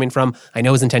is coming from. I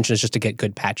know his intention is just to get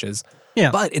good patches. Yeah.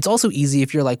 But it's also easy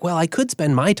if you're like, well, I could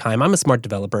spend my time. I'm a smart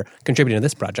developer contributing to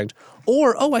this project.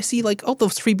 Or I see those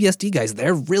FreeBSD guys.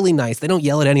 They're really nice. They don't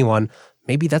yell at anyone.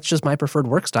 Maybe that's just my preferred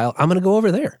work style. I'm going to go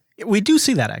over there. We do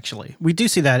see that, actually. We do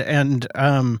see that. And,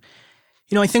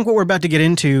 I think what we're about to get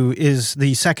into is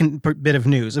the second bit of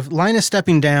news. If Linus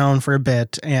stepping down for a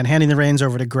bit and handing the reins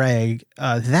over to Greg,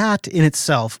 that in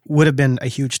itself would have been a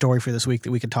huge story for this week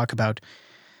that we could talk about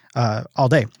all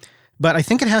day. But I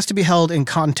think it has to be held in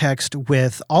context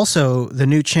with also the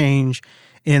new change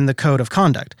in the code of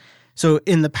conduct. So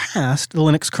in the past, the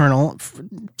Linux kernel,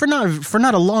 for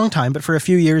not a long time, but for a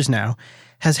few years now,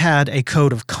 has had a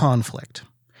code of conflict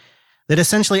that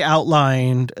essentially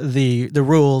outlined the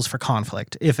rules for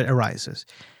conflict if it arises.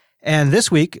 And this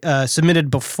week,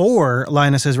 submitted before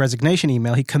Linus's resignation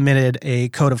email, he committed a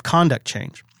code of conduct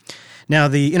change. Now,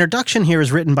 the introduction here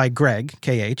is written by Greg,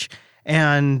 KH,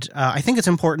 and I think it's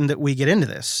important that we get into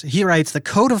this. He writes, the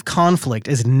code of conflict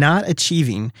is not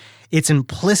achieving its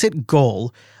implicit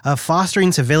goal of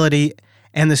fostering civility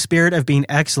and the spirit of being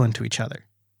excellent to each other.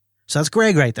 So that's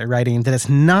Greg right there writing that it's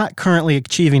not currently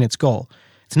achieving its goal.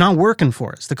 It's not working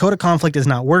for us. The code of conflict is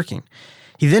not working.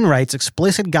 He then writes,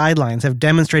 explicit guidelines have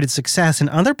demonstrated success in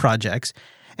other projects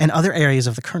and other areas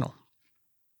of the kernel.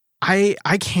 I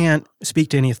can't speak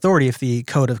to any authority if the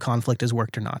code of conflict has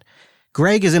worked or not.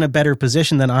 Greg is in a better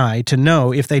position than I to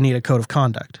know if they need a code of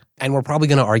conduct. And we're probably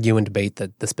going to argue and debate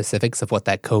the specifics of what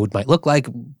that code might look like.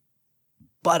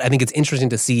 But I think it's interesting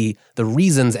to see the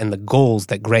reasons and the goals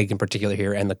that Greg in particular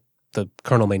here and the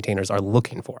kernel maintainers are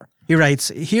looking for. He writes,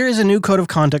 here is a new code of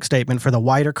conduct statement for the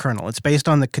wider kernel. It's based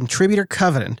on the contributor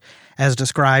covenant as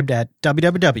described at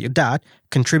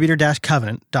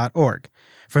www.contributor-covenant.org.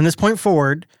 From this point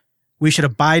forward, we should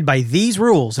abide by these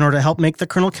rules in order to help make the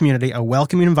kernel community a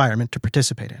welcoming environment to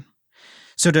participate in.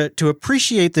 So to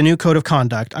appreciate the new code of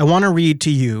conduct, I want to read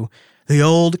to you the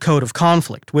old code of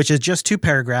conflict, which is just 2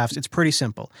 paragraphs. It's pretty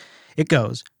simple. It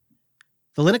goes,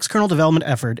 the Linux kernel development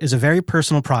effort is a very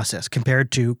personal process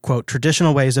compared to, quote,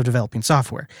 traditional ways of developing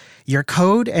software. Your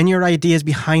code and your ideas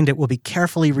behind it will be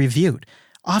carefully reviewed,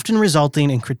 often resulting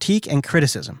in critique and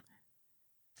criticism.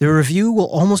 The review will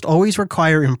almost always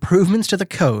require improvements to the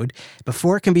code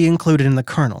before it can be included in the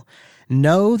kernel.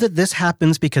 Know that this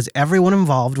happens because everyone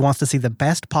involved wants to see the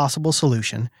best possible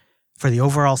solution for the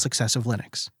overall success of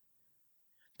Linux.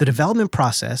 The development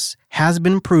process has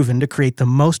been proven to create the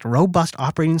most robust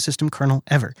operating system kernel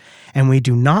ever, and we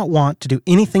do not want to do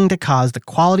anything to cause the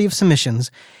quality of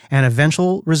submissions and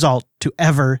eventual result to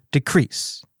ever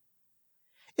decrease.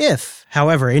 If,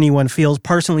 however, anyone feels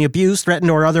personally abused, threatened,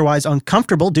 or otherwise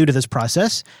uncomfortable due to this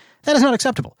process, that is not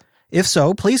acceptable. If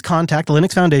so, please contact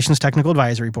Linux Foundation's Technical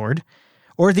Advisory Board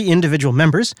or the individual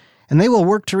members, and they will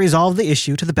work to resolve the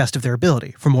issue to the best of their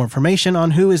ability. For more information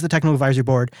on who is the Technical Advisory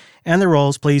Board and their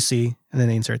roles, please see, and then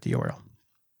they insert the URL.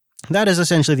 That is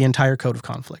essentially the entire code of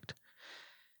conflict.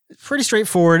 It's pretty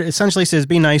straightforward. It essentially says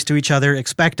be nice to each other,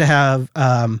 expect to have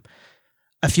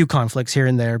a few conflicts here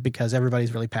and there because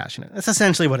everybody's really passionate. That's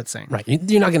essentially what it's saying. Right.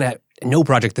 You're not going to have, no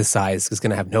project this size is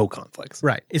going to have no conflicts.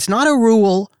 Right. It's not a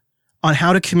rule on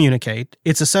how to communicate.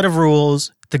 It's a set of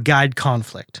rules to guide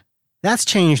conflict. That's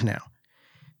changed now.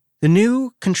 The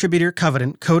new Contributor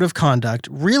Covenant Code of Conduct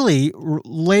really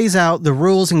lays out the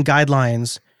rules and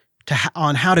guidelines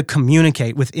on how to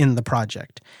communicate within the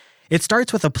project. It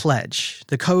starts with a pledge.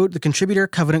 The contributor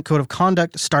covenant code of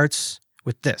conduct starts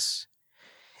with this.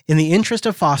 In the interest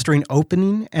of fostering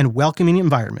opening and welcoming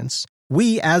environments,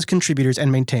 we as contributors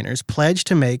and maintainers pledge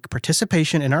to make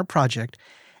participation in our project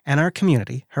and our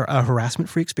community a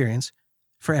harassment-free experience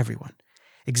for everyone.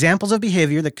 Examples of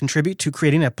behavior that contribute to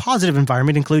creating a positive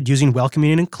environment include using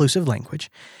welcoming and inclusive language,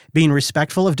 being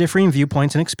respectful of differing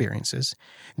viewpoints and experiences,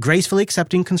 gracefully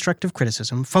accepting constructive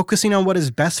criticism, focusing on what is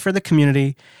best for the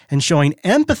community, and showing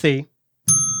empathy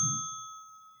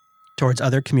towards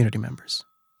other community members.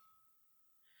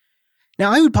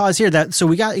 Now, I would pause here so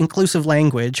we got inclusive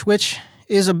language, which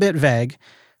is a bit vague,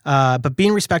 but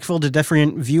being respectful to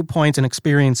different viewpoints and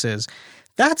experiences,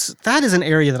 that is an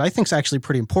area that I think is actually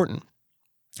pretty important.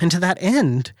 And to that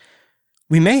end,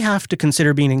 we may have to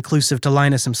consider being inclusive to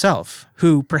Linus himself,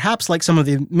 who, perhaps like some of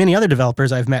the many other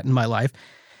developers I've met in my life,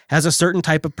 has a certain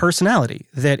type of personality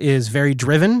that is very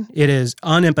driven, it is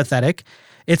unempathetic.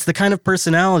 It's the kind of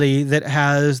personality that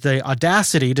has the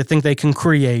audacity to think they can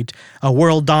create a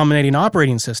world-dominating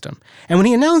operating system. And when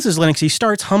he announces Linux, he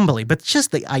starts humbly, but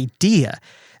just the idea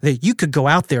that you could go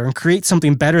out there and create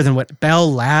something better than what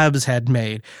Bell Labs had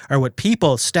made, or what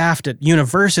people staffed at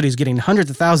universities getting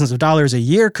hundreds of thousands of dollars a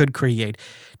year could create,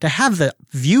 to have the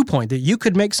viewpoint that you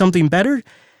could make something better,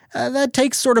 that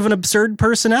takes sort of an absurd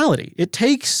personality. It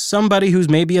takes somebody who's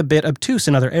maybe a bit obtuse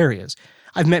in other areas.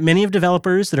 I've met many of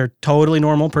developers that are totally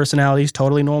normal personalities,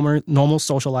 totally normal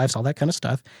social lives, all that kind of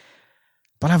stuff.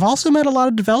 But I've also met a lot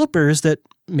of developers that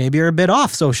maybe are a bit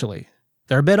off socially.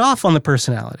 They're a bit off on the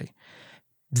personality.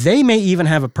 They may even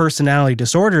have a personality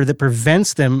disorder that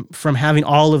prevents them from having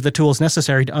all of the tools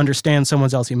necessary to understand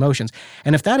someone else's emotions.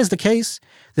 And if that is the case,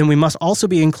 then we must also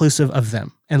be inclusive of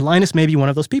them. And Linus may be one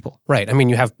of those people. Right. I mean,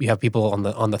 you have people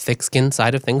on the thick skin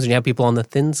side of things, and you have people on the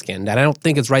thin skin. And I don't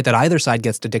think it's right that either side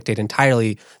gets to dictate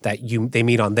entirely that they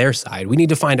meet on their side. We need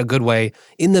to find a good way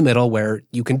in the middle where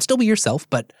you can still be yourself,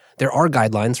 but there are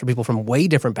guidelines for people from way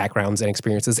different backgrounds and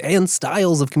experiences and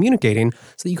styles of communicating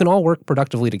so that you can all work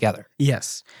productively together.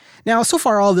 Yes. Now, so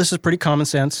far, all of this is pretty common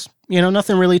sense.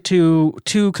 Nothing really too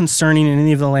concerning in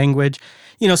any of the language.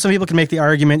 Some people can make the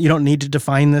argument you don't need to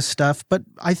define this stuff, but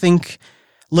I think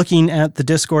looking at the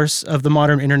discourse of the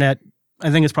modern internet, I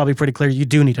think it's probably pretty clear you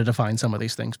do need to define some of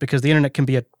these things, because the internet can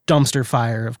be a dumpster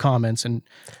fire of comments and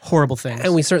horrible things.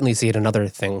 And we certainly see it in other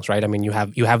things, right? I mean, you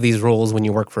have these rules when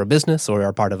you work for a business or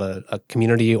are part of a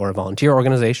community or a volunteer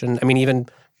organization. I mean, even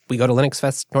we go to Linux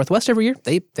Fest Northwest every year.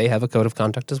 They have a code of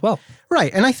conduct as well.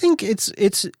 Right. And I think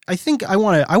I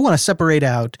want to separate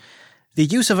out the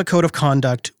use of a code of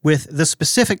conduct with the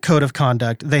specific code of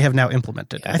conduct they have now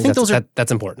implemented. Yeah, I think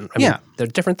that's important. I mean, they're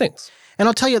different things. And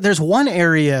I'll tell you, there's one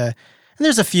area, and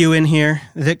there's a few in here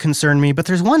that concern me, but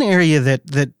there's one area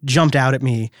that jumped out at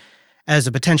me as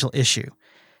a potential issue.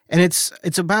 And it's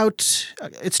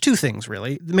two things,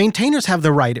 really. The maintainers have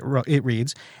the right, it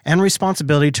reads, and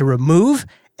responsibility to remove,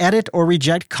 edit, or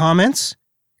reject comments,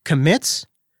 commits,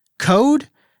 code,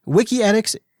 wiki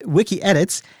edits,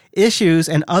 issues,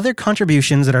 and other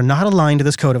contributions that are not aligned to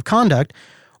this code of conduct,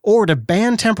 or to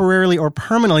ban temporarily or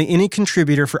permanently any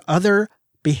contributor for other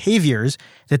behaviors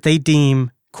that they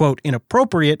deem, quote,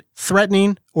 inappropriate,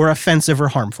 threatening, or offensive or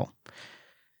harmful.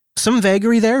 Some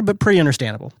vagary there, but pretty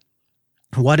understandable.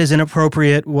 What is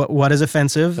inappropriate? What is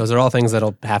offensive? Those are all things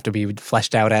that'll have to be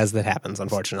fleshed out as that happens,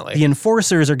 unfortunately. The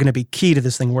enforcers are going to be key to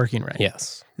this thing working right.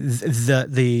 Yes.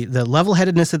 The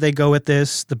level-headedness that they go with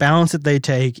this, the balance that they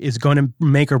take is going to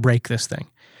make or break this thing.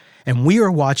 And we are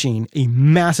watching a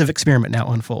massive experiment now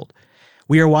unfold.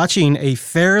 We are watching a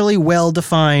fairly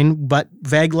well-defined but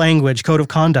vague language code of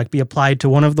conduct be applied to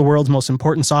one of the world's most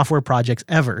important software projects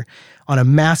ever on a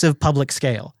massive public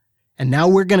scale. And now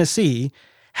we're going to see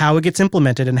how it gets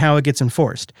implemented and how it gets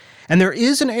enforced. And there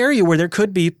is an area where there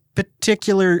could be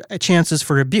particular chances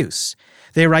for abuse.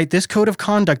 They write, this code of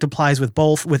conduct applies with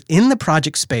both within the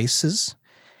project spaces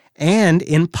and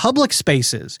in public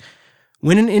spaces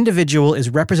when an individual is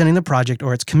representing the project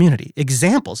or its community.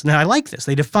 Examples. Now, I like this.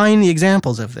 They define the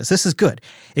examples of this. This is good.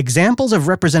 Examples of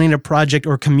representing a project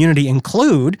or community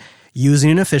include using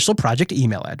an official project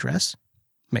email address.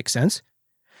 Makes sense.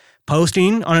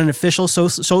 Posting on an official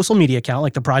social media account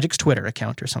like the project's Twitter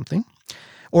account or something,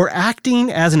 or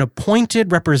acting as an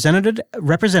appointed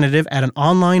representative at an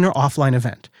online or offline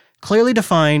event. Clearly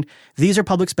defined, these are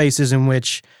public spaces in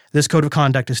which this code of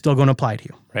conduct is still going to apply to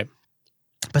you. Right.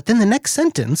 But then the next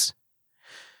sentence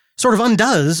sort of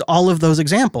undoes all of those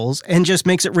examples and just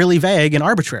makes it really vague and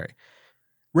arbitrary.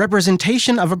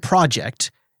 Representation of a project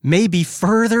may be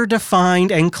further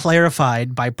defined and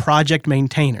clarified by project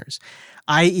maintainers.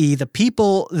 i.e., the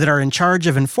people that are in charge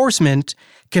of enforcement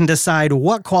can decide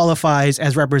what qualifies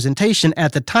as representation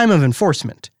at the time of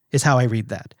enforcement, is how I read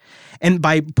that. And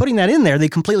by putting that in there, they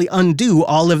completely undo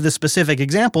all of the specific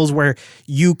examples where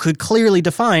you could clearly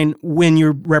define when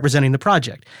you're representing the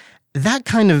project. That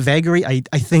kind of vagary, I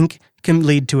think, can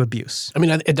lead to abuse. I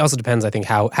mean, it also depends, I think,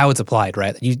 how it's applied,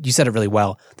 right? You said it really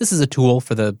well. This is a tool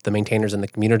for the maintainers in the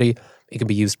community. It can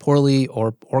be used poorly or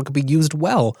it could be used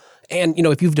well. And,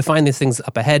 if you've defined these things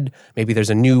up ahead, maybe there's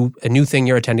a new thing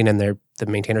you're attending and the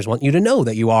maintainers want you to know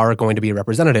that you are going to be a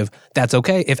representative. That's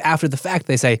okay. If after the fact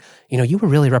they say, you were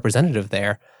really representative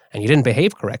there and you didn't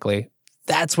behave correctly,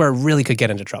 that's where it really could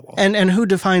get into trouble. And who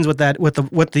defines what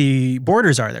the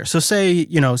borders are there? So say,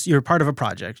 you're part of a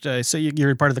project. Say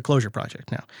you're part of the Clojure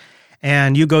project now.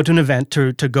 And you go to an event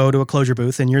to go to a Clojure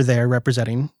booth and you're there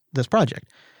representing this project.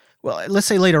 Well, let's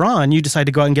say later on you decide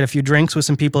to go out and get a few drinks with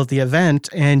some people at the event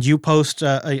and you post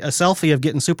a selfie of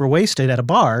getting super wasted at a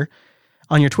bar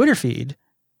on your Twitter feed.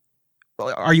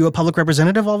 Are you a public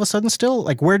representative all of a sudden still?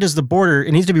 Like, where does the border?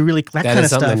 It needs to be really that kind of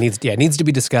stuff. That needs to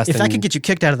be discussed. If that could get you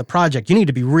kicked out of the project, you need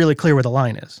to be really clear where the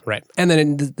line is. Right. And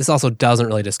then this also doesn't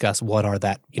really discuss what are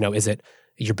that, is it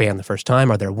you're banned the first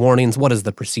time? Are there warnings? What is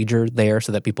the procedure there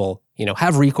so that people,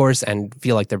 have recourse and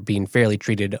feel like they're being fairly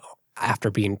treated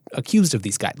after being accused of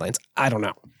these guidelines? I don't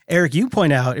know. Eric, you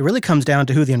point out it really comes down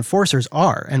to who the enforcers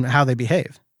are and how they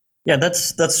behave. Yeah,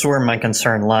 that's where my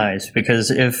concern lies, because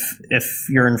if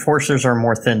your enforcers are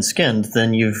more thin-skinned,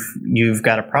 then you've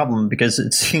got a problem, because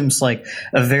it seems like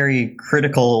a very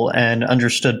critical and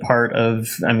understood part of,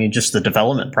 just the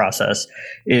development process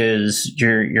is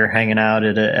you're hanging out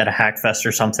at a Hackfest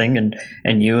or something,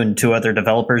 and you and two other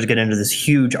developers get into this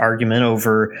huge argument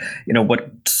over,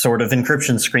 what sort of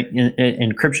encryption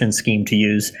scheme to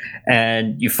use,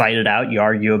 and you fight it out, you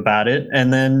argue about it,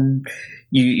 and then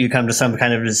you come to some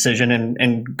kind of decision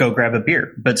and go grab a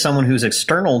beer. But someone who's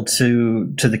external to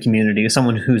the community,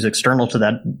 someone who's external to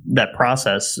that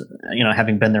process,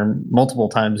 having been there multiple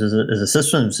times as a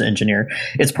systems engineer,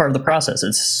 it's part of the process.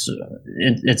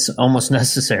 It's almost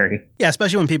necessary. Yeah,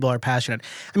 especially when people are passionate.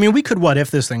 We could what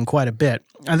if this thing quite a bit.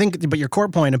 I think, but your core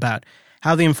point about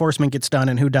how the enforcement gets done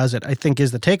and who does it, I think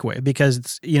is the takeaway, because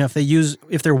it's,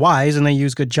 if they're wise and they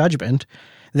use good judgment,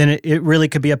 then it really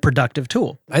could be a productive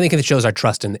tool. I think it shows our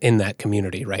trust in that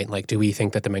community, right? Like, do we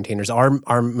think that the maintainers are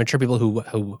mature people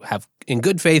who have in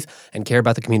good faith and care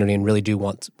about the community and really do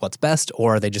want what's best,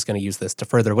 or are they just going to use this to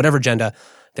further whatever agenda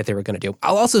that they were going to do?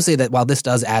 I'll also say that while this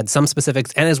does add some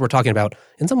specifics, and as we're talking about,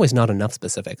 in some ways not enough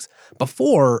specifics,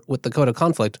 before with the Code of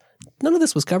Conflict, none of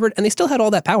this was covered, and they still had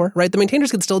all that power, right? The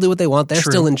maintainers could still do what they want. They're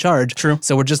still in charge. True.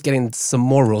 So we're just getting some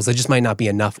more rules. They just might not be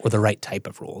enough or the right type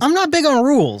of rules. I'm not big on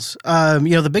rules.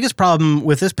 The biggest problem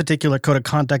with this particular Code of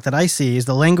Conduct that I see is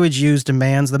the language used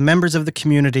demands the members of the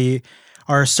community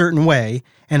are a certain way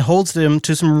and holds them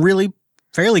to some really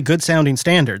fairly good sounding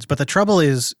standards. But the trouble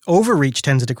is overreach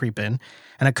tends to creep in,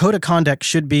 and a Code of Conduct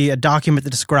should be a document that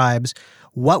describes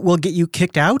what will get you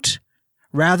kicked out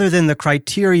rather than the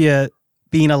criteria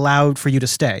being allowed for you to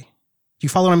stay. Do you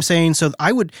follow what I'm saying? So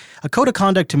a Code of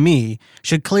Conduct to me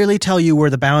should clearly tell you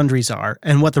where the boundaries are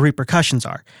and what the repercussions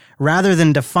are, rather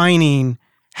than defining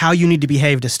how you need to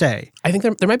behave to stay. I think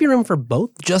there might be room for both,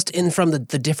 just from the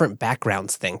different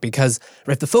backgrounds thing, because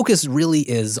if the focus really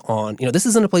is on, this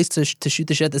isn't a place to shoot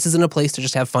the shit, this isn't a place to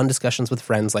just have fun discussions with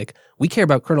friends, like, we care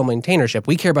about kernel maintainership,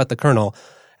 we care about the kernel.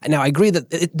 Now, I agree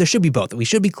that there should be both. That we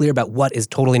should be clear about what is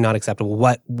totally not acceptable,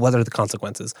 what are the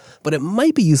consequences. But it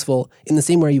might be useful in the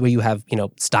same way where you have,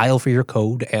 style for your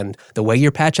code and the way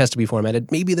your patch has to be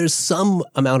formatted. Maybe there's some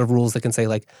amount of rules that can say,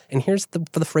 like, and here's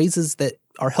for the phrases that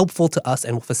are helpful to us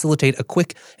and will facilitate a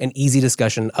quick and easy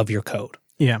discussion of your code.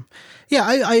 Yeah.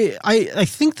 I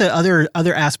think the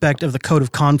other aspect of the Code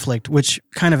of Conflict, which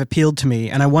kind of appealed to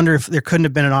me, and I wonder if there couldn't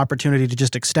have been an opportunity to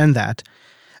just extend that,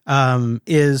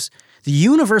 is the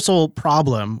universal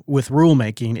problem with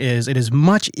rulemaking is it is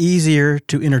much easier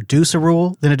to introduce a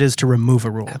rule than it is to remove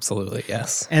a rule. Absolutely,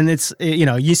 yes. And it's,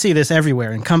 you see this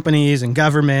everywhere in companies and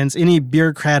governments, any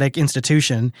bureaucratic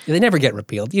institution. They never get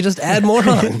repealed. You just add more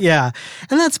on. Yeah.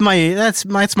 And that's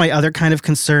my other kind of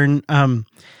concern.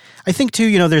 I think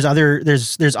too, there's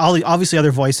obviously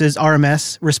other voices.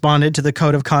 RMS responded to the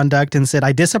Code of Conduct and said,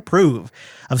 I disapprove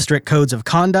of strict codes of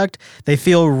conduct. They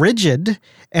feel rigid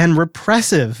and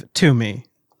repressive to me.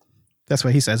 That's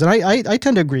what he says. And I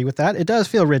tend to agree with that. It does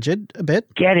feel rigid a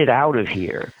bit. Get it out of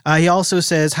here. He also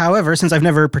says, however, since I've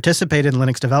never participated in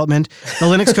Linux development, the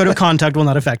Linux Code of Conduct will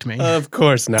not affect me. Of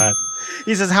course not.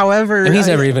 He says, however... And he's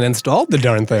never even installed the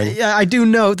darn thing. Yeah, I do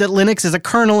note that Linux is a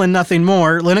kernel and nothing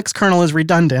more. Linux kernel is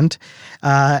redundant.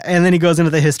 And then he goes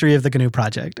into the history of the GNU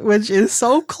project, which is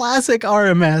so classic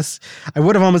RMS. I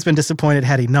would have almost been disappointed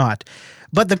had he not.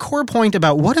 But the core point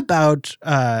about what about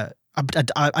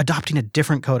adopting a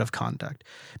different code of conduct,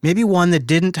 maybe one that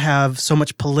didn't have so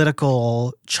much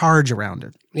political charge around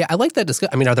it. Yeah, I like that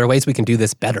discussion. I mean, are there ways we can do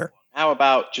this better? How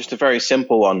about just a very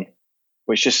simple one,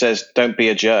 which just says, don't be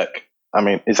a jerk? I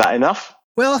mean, is that enough?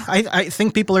 Well, I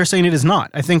think people are saying it is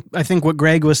not. I think what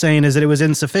Greg was saying is that it was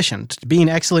insufficient. Being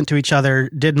excellent to each other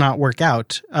did not work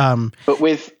out. But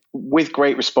with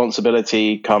great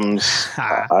responsibility comes,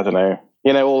 I don't know,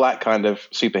 all that kind of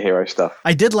superhero stuff.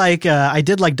 I did like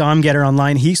Dom Getter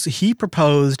online. He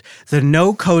proposed the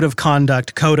No Code of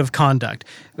Conduct, NCOC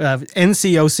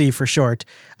for short.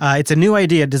 It's a new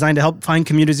idea designed to help find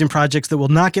communities and projects that will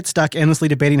not get stuck endlessly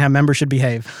debating how members should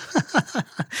behave.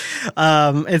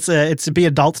 It's to be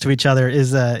adults to each other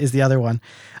is the other one.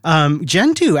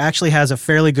 Gentoo actually has a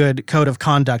fairly good code of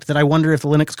conduct that I wonder if the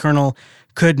Linux kernel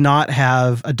could not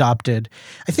have adopted.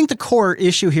 I think the core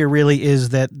issue here really is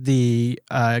that the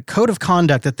code of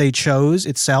conduct that they chose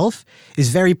itself is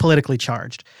very politically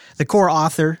charged. The core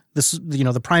author,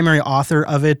 the primary author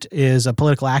of it is a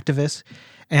political activist,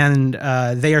 and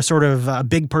they are sort of a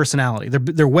big personality.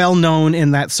 They're well known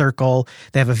in that circle.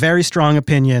 They have a very strong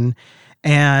opinion,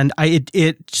 and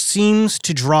it seems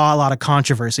to draw a lot of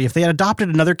controversy. If they had adopted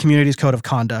another community's code of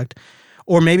conduct,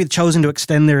 or maybe chosen to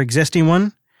extend their existing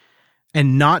one,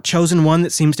 and not chosen one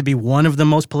that seems to be one of the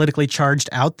most politically charged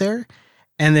out there,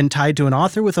 and then tied to an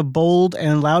author with a bold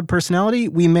and loud personality,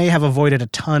 we may have avoided a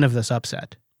ton of this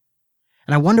upset.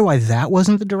 And I wonder why that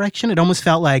wasn't the direction. It almost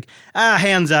felt like,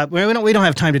 hands up. We don't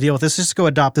have time to deal with this. Just go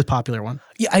adopt this popular one.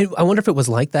 Yeah, I wonder if it was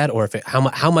like that, or if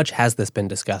how much has this been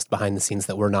discussed behind the scenes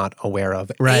that we're not aware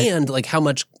of, right? And like how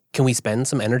much can we spend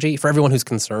some energy for everyone who's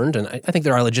concerned? And I think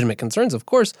there are legitimate concerns, of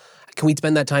course. Can we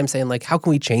spend that time saying like, how can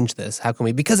we change this? How can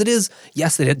we? Because it is,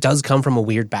 yes, it does come from a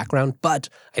weird background, but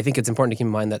I think it's important to keep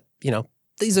in mind that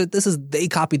they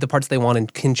copied the parts they want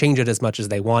and can change it as much as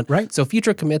they want. Right. So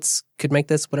future commits could make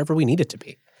this whatever we need it to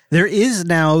be. There is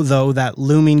now, though, that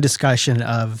looming discussion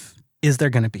of, is there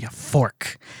going to be a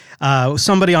fork?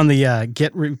 Somebody on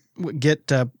the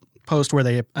Git post where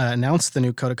they announced the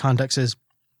new code of conduct says,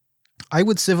 I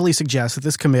would civilly suggest that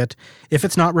this commit, if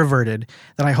it's not reverted,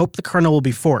 then I hope the kernel will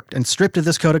be forked and stripped of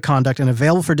this code of conduct and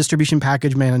available for distribution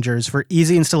package managers for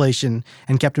easy installation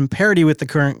and kept in parity with the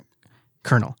current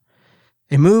kernel.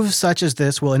 A move such as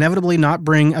this will inevitably not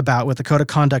bring about what the code of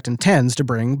conduct intends to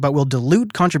bring, but will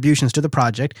dilute contributions to the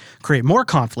project, create more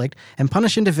conflict, and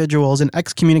punish individuals and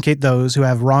excommunicate those who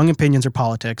have wrong opinions or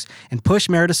politics, and push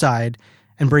merit aside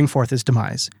and bring forth its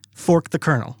demise. Fork the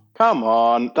kernel. Come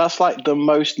on, that's like the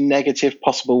most negative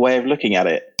possible way of looking at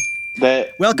it.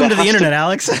 Welcome to the internet,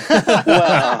 Alex.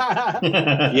 Well,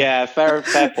 yeah, fair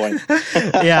point.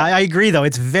 Yeah, I agree. Though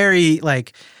it's very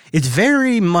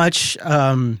much.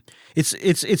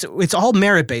 It's all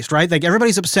merit based, right? Like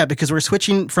everybody's upset because we're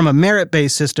switching from a merit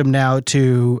based system now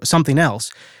to something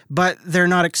else, but they're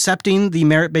not accepting the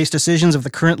merit based decisions of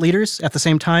the current leaders at the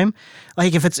same time.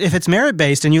 Like if it's merit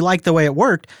based and you like the way it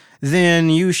worked, then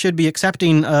you should be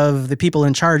accepting of the people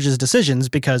in charge's decisions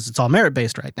because it's all merit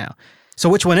based right now. So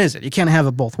which one is it? You can't have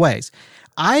it both ways.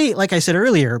 Like I said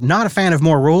earlier, not a fan of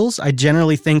more rules. I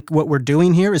generally think what we're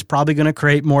doing here is probably going to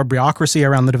create more bureaucracy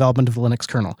around the development of the Linux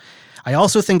kernel. I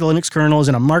also think the Linux kernel is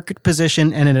in a market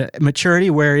position and in a maturity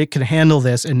where it can handle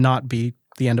this and not be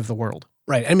the end of the world.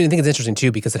 Right. I mean, I think it's interesting,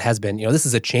 too, because it has been, this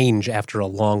is a change after a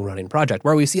long-running project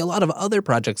where we see a lot of other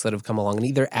projects that have come along and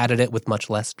either added it with much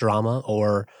less drama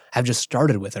or have just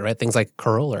started with it, right? Things like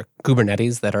curl or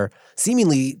Kubernetes that are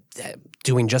seemingly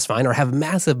doing just fine or have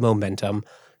massive momentum,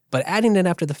 but adding it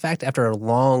after the fact, after a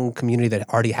long community that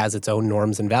already has its own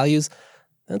norms and values,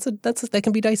 that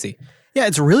can be dicey. Yeah,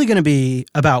 it's really going to be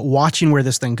about watching where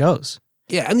this thing goes.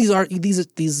 Yeah, and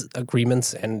these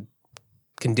agreements and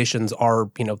conditions are,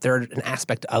 they're an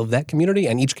aspect of that community,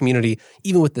 and each community,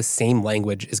 even with the same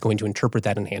language, is going to interpret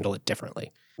that and handle it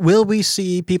differently. Will we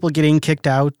see people getting kicked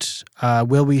out?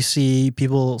 Will we see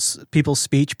people's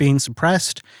speech being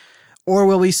suppressed? Or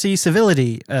will we see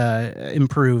civility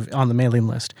improve on the mailing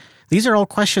list? These are all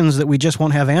questions that we just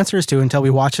won't have answers to until we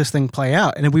watch this thing play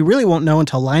out. And we really won't know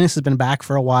until Linus has been back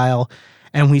for a while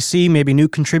and we see maybe new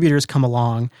contributors come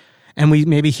along and we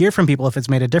maybe hear from people if it's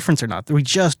made a difference or not. We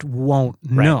just won't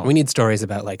know. We need stories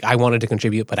about like, I wanted to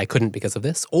contribute, but I couldn't because of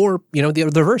this. Or,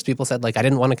 the reverse. People said like, I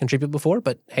didn't want to contribute before,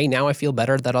 but hey, now I feel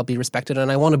better that I'll be respected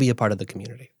and I want to be a part of the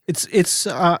community. It's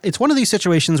one of these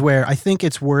situations where I think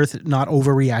it's worth not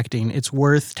overreacting. It's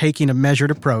worth taking a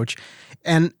measured approach.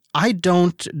 And I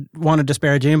don't want to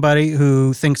disparage anybody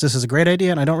who thinks this is a great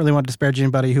idea, and I don't really want to disparage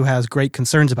anybody who has great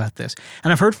concerns about this.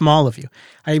 And I've heard from all of you.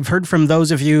 I've heard from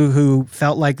those of you who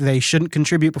felt like they shouldn't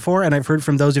contribute before, and I've heard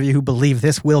from those of you who believe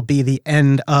this will be the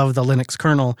end of the Linux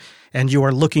kernel, and you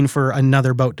are looking for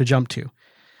another boat to jump to.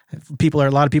 A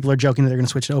lot of people are joking that they're going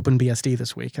to switch to OpenBSD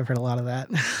this week. I've heard a lot of that.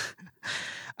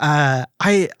 I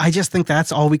just think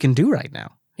that's all we can do right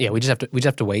now. Yeah, we just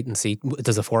have to wait and see.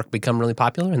 Does a fork become really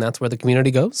popular, and that's where the community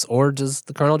goes, or does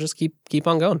the kernel just keep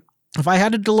on going? If I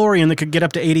had a DeLorean that could get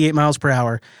up to 88 miles per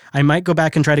hour, I might go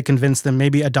back and try to convince them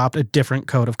maybe adopt a different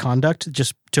code of conduct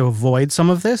just to avoid some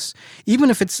of this,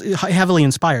 even if it's heavily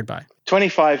inspired by.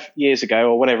 25 years ago,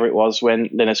 or whatever it was,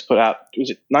 when Linus put out, was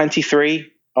it 93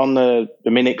 on the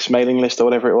Minix mailing list or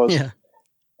whatever it was? Yeah.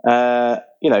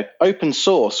 Open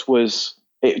source was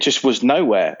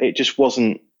nowhere. It just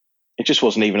wasn't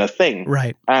even a thing.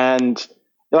 Right. And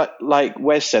like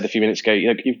Wes said a few minutes ago,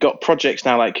 you've got projects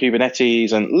now like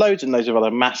Kubernetes and loads of other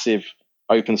massive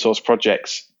open source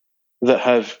projects that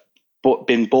have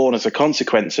been born as a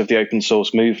consequence of the open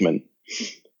source movement.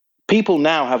 People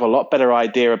now have a lot better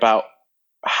idea about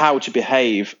how to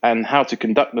behave and how to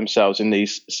conduct themselves in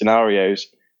these scenarios.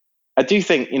 I do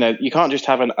think, you can't just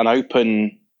have an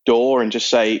open door and just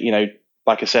say,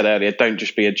 like I said earlier, don't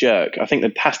just be a jerk. I think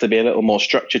there has to be a little more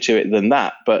structure to it than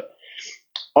that. But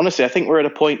honestly, I think we're at a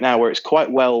point now where it's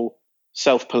quite well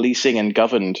self-policing and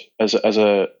governed as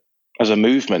a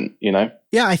movement,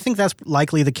 Yeah, I think that's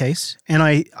likely the case. And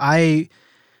I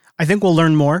think we'll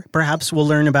learn more. Perhaps we'll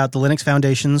learn about the Linux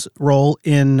Foundation's role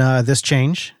in this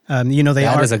change.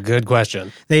 That is a good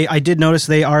question. I did notice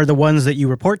they are the ones that you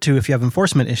report to if you have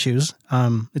enforcement issues.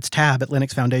 It's tab at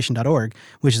linuxfoundation.org,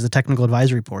 which is the technical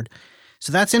advisory board.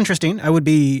 So that's interesting. I would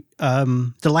be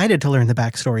delighted to learn the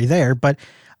backstory there. But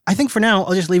I think for now,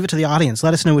 I'll just leave it to the audience.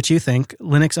 Let us know what you think.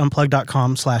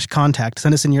 linuxunplug.com/contact.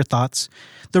 Send us in your thoughts.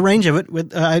 The range of it,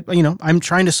 I'm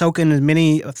trying to soak in as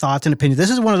many thoughts and opinions. This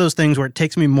is one of those things where it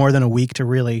takes me more than a week to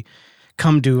really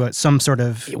come to some sort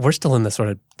of... We're still in the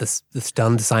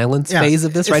stunned silence phase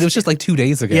of this, right? It was just like 2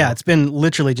 days ago. Yeah, it's been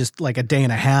literally just like a day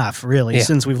and a half, really,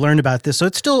 since we've learned about this. So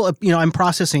it's still, I'm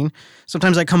processing.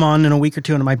 Sometimes I come on in a week or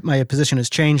two and my position has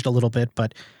changed a little bit,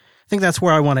 but I think that's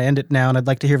where I want to end it now, and I'd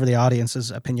like to hear the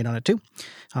audience's opinion on it too,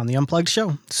 on the Unplugged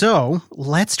show. So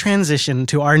let's transition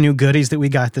to our new goodies that we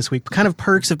got this week. Kind of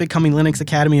perks of becoming Linux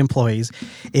Academy employees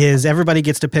is everybody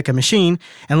gets to pick a machine,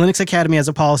 and Linux Academy has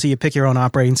a policy, you pick your own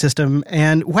operating system.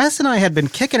 And Wes and I had been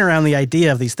kicking around the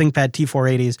idea of these ThinkPad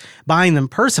T480s, buying them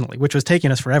personally, which was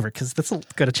taking us forever because that's a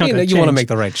good chunk of change. You want to make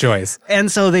the right choice. And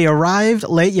so they arrived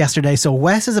late yesterday. So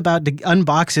Wes is about to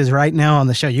unbox his right now on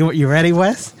the show. You ready,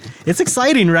 Wes? It's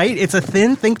exciting, right? It's a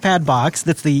thin ThinkPad box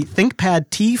that's the ThinkPad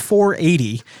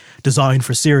T480, designed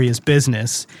for serious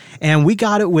business. And we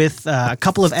got it with a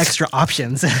couple of extra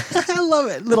options. I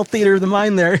love it. Little theater of the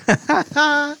mind there.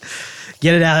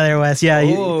 Get it out of there, Wes. Yeah,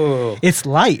 it's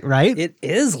light, right? It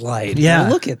is light. Yeah,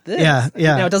 look at this. Yeah.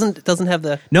 Now it doesn't have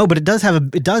the... No, but it does have a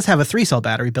 3-cell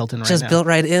battery built in right now. Just built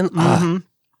right in. Mm-hmm.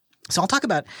 So I'll talk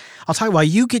while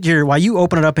you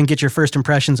open it up and get your first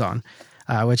impressions on.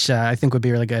 Which I think would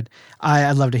be really good.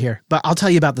 I'd love to hear. But I'll tell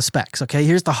you about the specs, okay?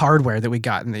 Here's the hardware that we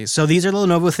got in these. So these are the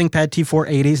Lenovo ThinkPad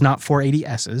T480s, not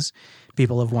 480Ss.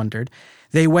 People have wondered.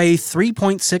 They weigh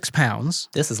 3.6 pounds.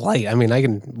 This is light. I mean, I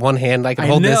can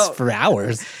hold this for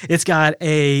hours. It's got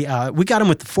we got them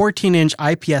with the 14-inch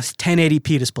IPS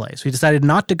 1080p displays. We decided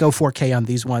not to go 4K on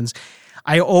these ones.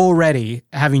 I already,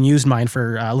 having used mine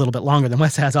for a little bit longer than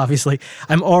Wes has, obviously,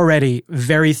 I'm already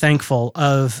very thankful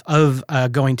of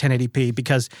going 1080p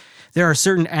because there are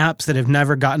certain apps that have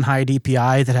never gotten high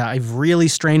DPI that I've really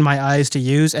strained my eyes to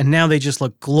use, and now they just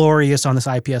look glorious on this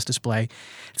IPS display.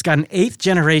 It's got an 8th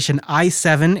generation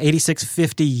i7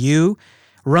 8650U,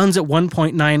 runs at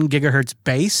 1.9 gigahertz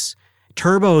base,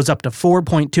 turbos up to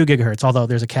 4.2 gigahertz, although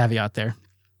there's a caveat there.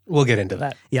 We'll get into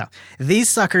that. Yeah. These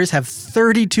suckers have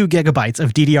 32 gigabytes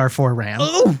of DDR4 RAM.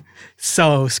 Oh!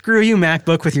 So screw you,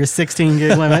 MacBook, with your 16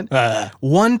 gig limit.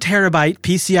 1 terabyte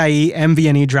PCIe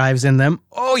NVMe drives in them.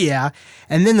 Oh, yeah.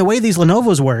 And then the way these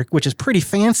Lenovo's work, which is pretty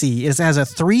fancy, is as a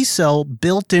 3-cell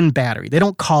built-in battery. They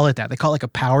don't call it that. They call it like a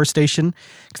power station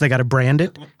because they got to brand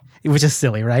it, which is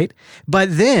silly, right?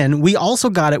 But then we also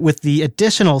got it with the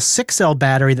additional 6-cell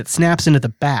battery that snaps into the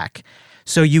back.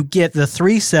 So you get the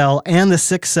 3-cell and the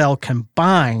 6-cell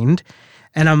combined.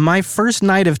 And on my first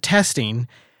night of testing,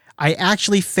 I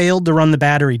actually failed to run the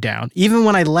battery down, even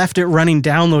when I left it running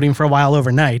downloading for a while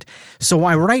overnight. So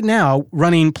I'm right now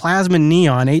running Plasma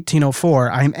Neon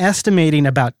 1804. I'm estimating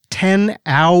about 10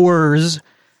 hours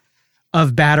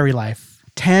of battery life.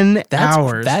 10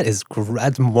 hours.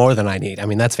 That's more than I need. I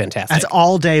mean, that's fantastic. That's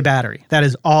all day battery. That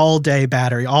is all day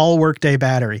battery, all workday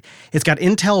battery. It's got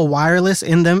Intel wireless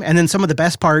in them. And then some of the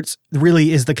best parts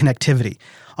really is the connectivity.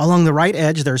 Along the right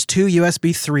edge, there's 2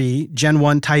 USB 3 Gen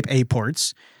 1 Type A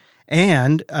ports.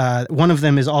 And one of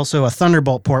them is also a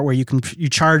Thunderbolt port where you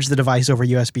charge the device over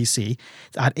USB-C.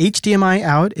 It's got HDMI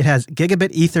out. It has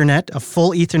gigabit Ethernet, a full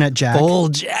Ethernet jack. Full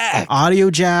jack.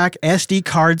 Audio jack, SD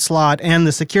card slot, and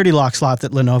the security lock slot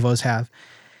that Lenovo's have.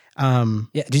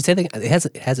 Did you say that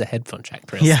it has a headphone jack,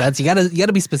 Chris? Yeah. You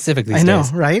gotta be specific these days. I know,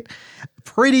 days. right?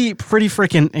 Pretty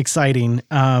freaking exciting.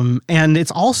 And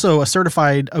it's also a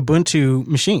certified Ubuntu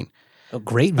machine. Oh,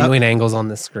 great viewing angles on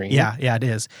this screen. Yeah, it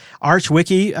is.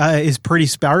 ArchWiki is pretty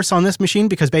sparse on this machine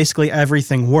because basically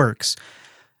everything works,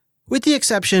 with the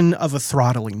exception of a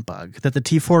throttling bug that the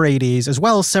T480s, as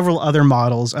well as several other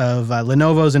models of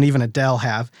Lenovo's and even a Dell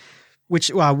have,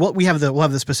 which we'll have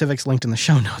the specifics linked in the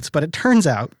show notes. But it turns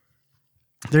out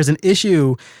there's an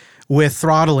issue with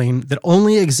throttling that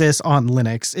only exists on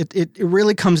Linux. It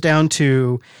really comes down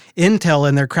to Intel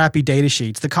and their crappy data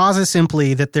sheets. The cause is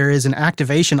simply that there is an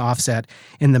activation offset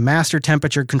in the master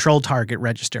temperature control target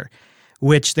register,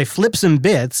 which they flip some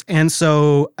bits. And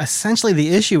so essentially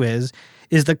the issue is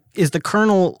the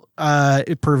kernel,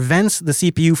 it prevents the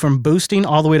CPU from boosting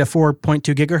all the way to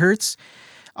 4.2 gigahertz.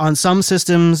 On some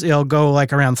systems, it'll go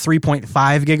like around 3.5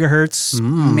 gigahertz,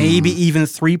 maybe even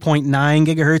 3.9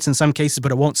 gigahertz in some cases,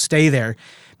 but it won't stay there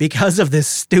because of this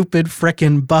stupid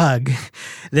frickin' bug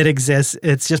that exists.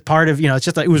 It's just part of,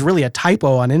 it was really a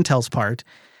typo on Intel's part.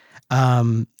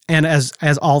 And as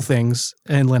all things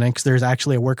in Linux, there's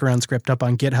actually a workaround script up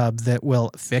on GitHub that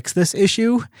will fix this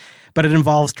issue, but it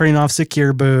involves turning off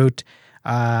secure boot.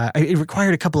 It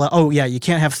required a couple of, you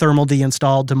can't have thermal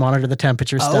installed to monitor the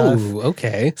temperature stuff. Oh,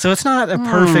 okay. So it's not a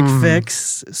perfect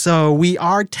fix. So we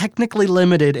are technically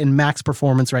limited in max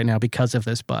performance right now because of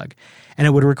this bug. And it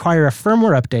would require a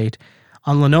firmware update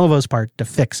on Lenovo's part to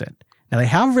fix it. Now, they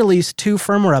have released 2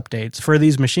 firmware updates for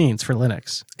these machines for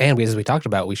Linux. And as we talked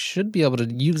about, we should be able to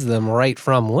use them right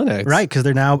from Linux. Right, because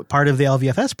they're now part of the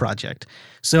LVFS project.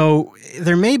 So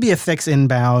there may be a fix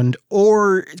inbound,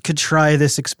 or could try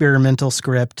this experimental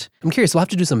script. I'm curious. We'll have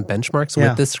to do some benchmarks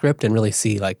with this script and really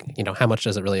see, how much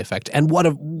does it really affect, and what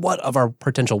of our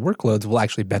potential workloads will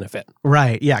actually benefit.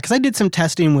 Right, yeah, because I did some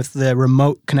testing with the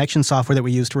remote connection software that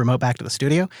we use to remote back to the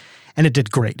studio, and it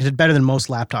did great. It did better than most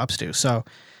laptops do. So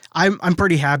I'm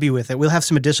pretty happy with it. We'll have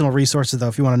some additional resources, though,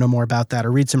 if you want to know more about that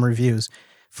or read some reviews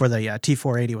for the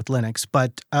T480 with Linux.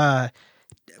 But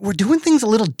we're doing things a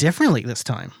little differently this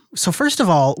time. So first of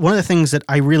all, one of the things that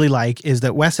I really like is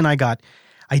that Wes and I got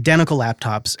identical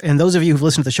laptops. And those of you who've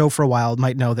listened to the show for a while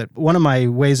might know that one of my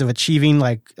ways of achieving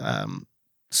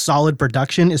solid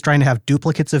production is trying to have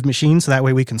duplicates of machines. So that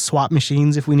way we can swap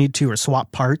machines if we need to, or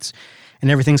swap parts and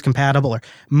everything's compatible, or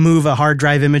move a hard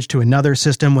drive image to another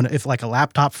system if a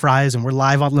laptop fries and we're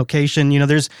live on location.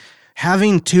 There's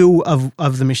having 2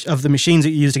 of the machines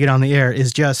that you use to get on the air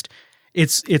is just,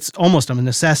 it's almost a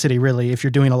necessity, really, if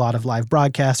you're doing a lot of live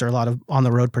broadcasts or a lot of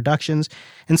on-the-road productions.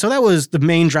 And so that was the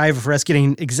main driver for us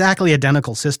getting exactly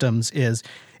identical systems is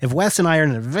if Wes and I are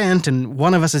in an event and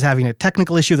one of us is having a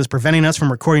technical issue that's preventing us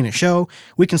from recording a show,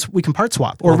 we can part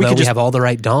swap. Or we can just have all the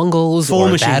right dongles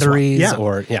full or batteries.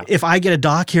 If I get a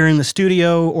dock here in the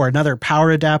studio or another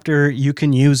power adapter, you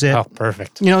can use it. Oh,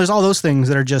 perfect. There's all those things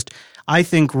that are just, I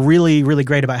think, really, really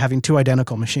great about having 2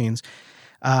 identical machines.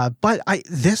 But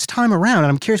this time around,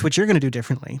 and I'm curious what you're going to do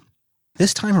differently.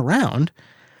 This time around,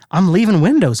 I'm leaving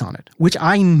Windows on it, which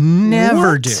I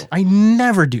never do. I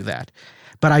never do that.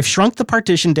 But I've shrunk the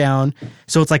partition down,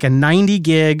 so it's like a 90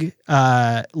 gig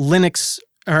 90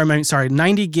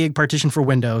 gig partition for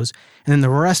Windows, and then the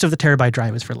rest of the terabyte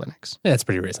drive is for Linux. Yeah, that's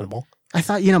pretty reasonable. I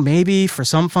thought, maybe for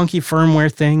some funky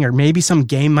firmware thing, or maybe some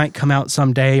game might come out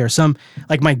someday, or some,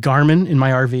 like my Garmin in my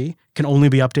RV can only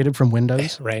be updated from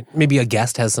Windows. Right. Maybe a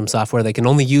guest has some software they can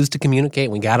only use to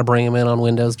communicate. We got to bring them in on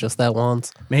Windows just that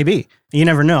once. Maybe. You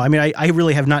never know. I mean, I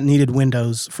really have not needed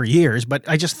Windows for years, but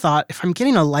I just thought if I'm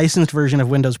getting a licensed version of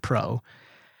Windows Pro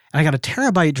and I got a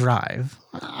terabyte drive,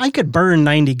 I could burn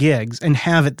 90 gigs and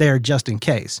have it there just in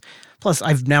case. Plus,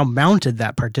 I've now mounted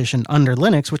that partition under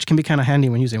Linux, which can be kind of handy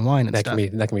when using Wine and stuff.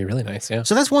 That can be really nice, yeah.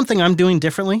 So that's one thing I'm doing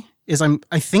differently is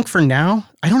I think for now,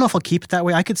 I don't know if I'll keep it that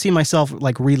way. I could see myself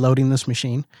reloading this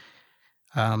machine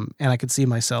and I could see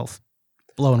myself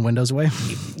blowing Windows away.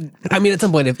 I mean, at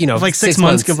some point, if like 6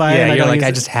 months go by, yeah, and you're like, use I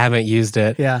it. just haven't used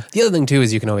it. Yeah. The other thing too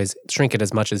is you can always shrink it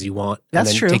as much as you want. That's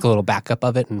and then true. Take a little backup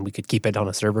of it, and we could keep it on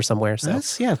a server somewhere. So Throw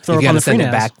if it you up on got to the send it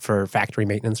FreeNAS. back for factory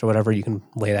maintenance or whatever, you can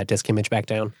lay that disk image back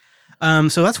down.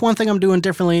 So that's one thing I'm doing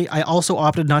differently. I also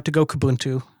opted not to go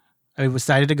Kubuntu. I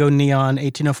decided to go Neon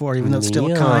 1804, even though it's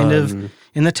still kind of Neon.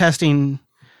 in the testing.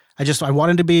 I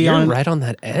wanted to be You're on. right on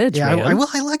that edge, Yeah, man.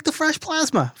 I like the fresh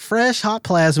plasma, fresh hot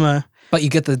plasma. But you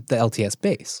get the LTS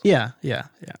base. Yeah.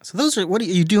 So those are. What are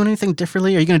you doing? Anything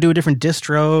differently? Are you going to do a different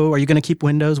distro? Are you going to keep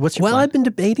Windows? What's your Well, plan? I've been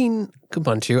debating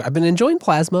Kubuntu. I've been enjoying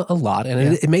Plasma a lot, and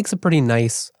it makes a pretty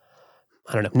nice.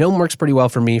 I don't know. GNOME works pretty well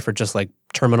for me for just like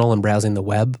terminal and browsing the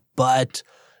web, but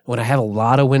when I have a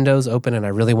lot of windows open and I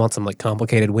really want some like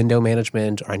complicated window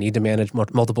management, or I need to manage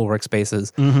multiple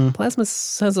workspaces, Plasma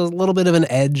has a little bit of an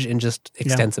edge in just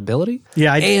extensibility.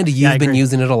 Yeah, and I you've been agree.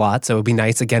 using it a lot, so it would be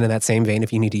nice again in that same vein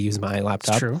if you need to use my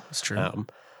laptop. It's true.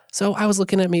 So I was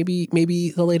looking at maybe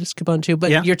the latest Kubuntu, but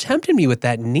Yeah. you're tempting me with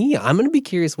that Neon. I'm going to be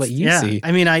curious what you see.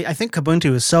 I mean, I think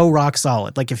Kubuntu is so rock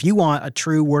solid. Like if you want a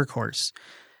true workhorse,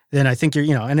 then I think you're,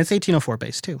 and it's 1804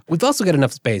 based too. We've also got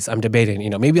enough space. I'm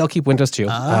debating, maybe I'll keep Windows 2.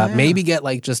 Yeah. Maybe get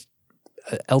like just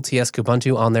LTS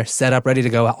Kubuntu on there, set up, ready to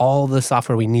go, all the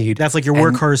software we need. That's like your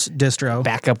And workhorse distro.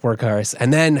 backup workhorse,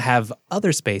 and then have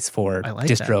other space for I like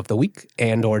distro that. of the week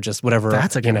and or just whatever.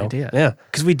 That's a good idea. Yeah.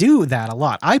 Because we do that a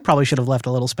lot. I probably should have left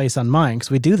a little space on mine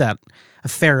because we do that a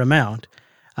fair amount.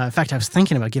 In fact, I was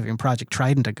thinking about giving Project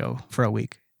Trident a go for a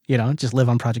week. Just live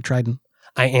on Project Trident.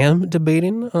 I am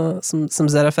debating some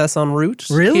ZFS on root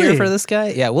Really? here for this guy.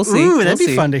 Yeah, we'll see. Ooh, We'll that'd be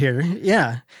see. fun to hear.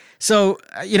 Yeah. So,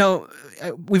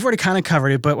 we've already kind of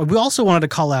covered it, but we also wanted to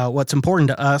call out what's important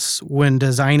to us when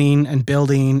designing and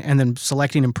building and then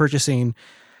selecting and purchasing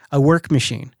a work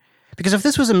machine. Because if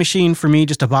this was a machine for me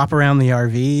just to bop around the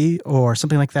RV or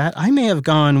something like that, I may have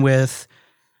gone with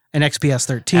an XPS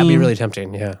 13. That'd be really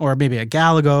tempting, yeah. Or maybe a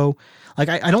Galago. Like,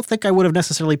 I don't think I would have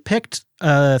necessarily picked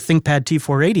a ThinkPad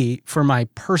T480 for my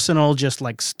personal, just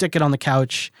like stick it on the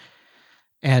couch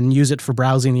and use it for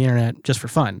browsing the internet just for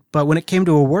fun. But when it came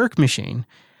to a work machine,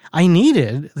 I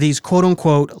needed these quote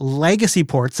unquote legacy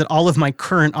ports that all of my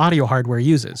current audio hardware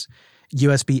uses.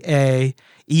 USB-A,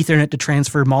 Ethernet to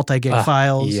transfer multi-gig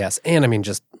files. Yes, and I mean,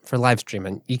 just for live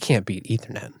streaming, you can't beat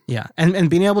Ethernet. Yeah, and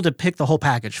being able to pick the whole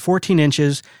package, 14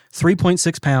 inches,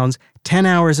 3.6 pounds, 10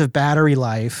 hours of battery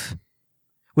life,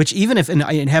 which even if in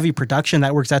heavy production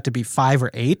that works out to be 5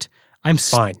 or 8, I'm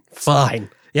Fine.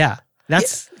 Yeah,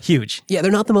 that's huge. Yeah,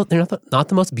 they're not the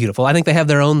most beautiful. I think they have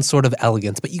their own sort of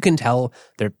elegance, but you can tell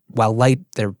while light,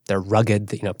 they're rugged.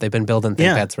 They've been building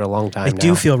ThinkPads for a long time. They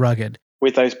do feel rugged.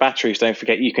 With those batteries, don't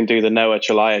forget you can do the Noah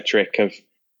Chelaya trick of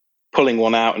pulling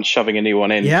one out and shoving a new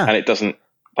one in, and it doesn't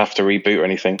have to reboot or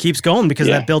anything. Keeps going because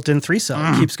of that built-in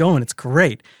 3-cell. It keeps going. It's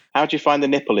great. How do you find the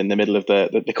nipple in the middle of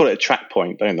they call it a track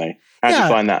point, don't they? How do you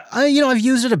find that? I've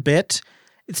used it a bit.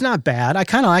 It's not bad. I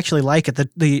kind of actually like it.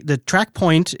 The track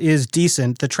point is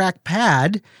decent. The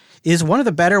trackpad is one of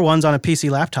the better ones on a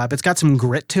PC laptop. It's got some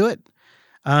grit to it.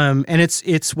 And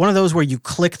it's one of those where you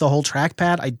click the whole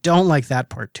trackpad. I don't like that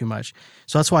part too much.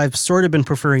 So that's why I've sort of been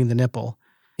preferring the nipple.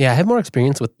 Yeah, I have more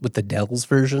experience with the Dell's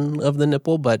version of the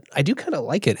nipple, but I do kind of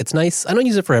like it. It's nice. I don't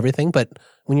use it for everything, but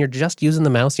when you're just using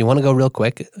the mouse, you want to go real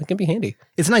quick, it can be handy.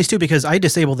 It's nice too because I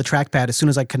disable the trackpad as soon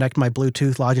as I connect my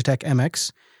Bluetooth Logitech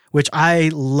MX, which I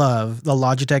love the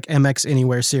Logitech MX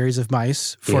Anywhere series of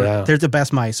mice. They're the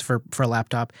best mice for a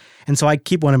laptop. And so I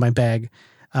keep one in my bag.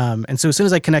 And so as soon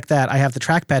as I connect that, I have the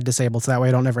trackpad disabled so that way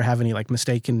I don't ever have any like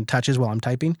mistaken touches while I'm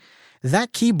typing.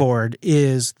 That keyboard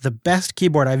is the best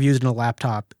keyboard I've used in a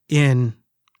laptop in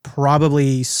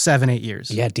probably 7-8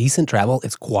 years. Yeah, decent travel.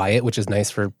 It's quiet, which is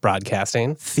nice for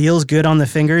broadcasting. Feels good on the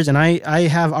fingers. And I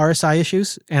have RSI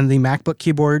issues and the MacBook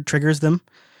keyboard triggers them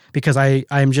because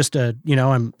I'm just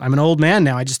I'm an old man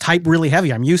now. I just type really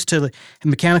heavy. I'm used to the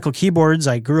mechanical keyboards.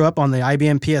 I grew up on the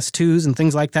IBM PS2s and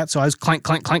things like that. So I was clank,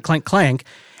 clank, clank, clank, clank.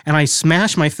 And I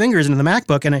smash my fingers into the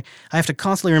MacBook, and I have to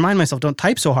constantly remind myself, don't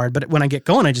type so hard. But when I get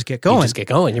going, I just get going. You just get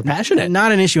going. You're passionate.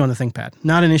 Not an issue on the ThinkPad.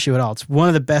 Not an issue at all. It's one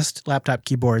of the best laptop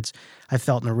keyboards I've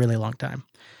felt in a really long time.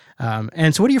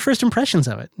 And so what are your first impressions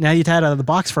of it? Now you've had it out of the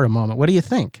box for a moment. What do you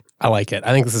think? I like it.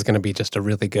 I think this is going to be just a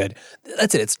really good.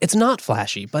 That's it. It's not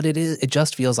flashy, but it is. It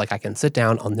just feels like I can sit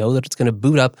down. I'll know that it's going to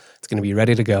boot up. It's going to be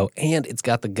ready to go, and it's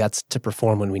got the guts to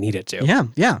perform when we need it to.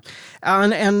 Yeah.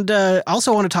 And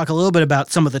also want to talk a little bit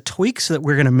about some of the tweaks that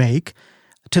we're going to make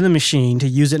to the machine to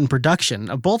use it in production.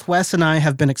 Both Wes and I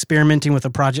have been experimenting with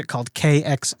a project called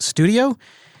KX Studio.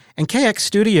 And KX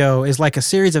Studio is like a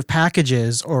series of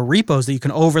packages or repos that you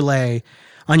can overlay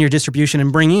on your distribution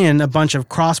and bring in a bunch of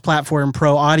cross-platform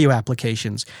pro audio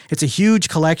applications. It's a huge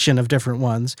collection of different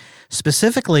ones,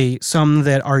 specifically some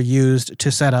that are used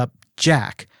to set up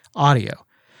Jack audio,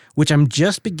 which I'm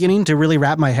just beginning to really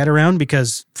wrap my head around,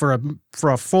 because for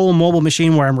a full mobile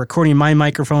machine where I'm recording my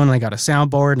microphone and I got a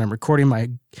soundboard and I'm recording my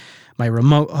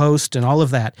remote host and all of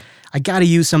that, I got to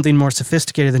use something more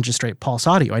sophisticated than just straight pulse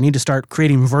audio. I need to start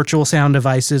creating virtual sound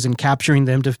devices and capturing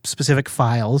them to specific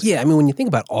files. Yeah, I mean, when you think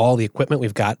about all the equipment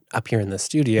we've got up here in the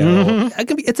studio,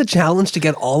 it's a challenge to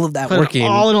get all of that working.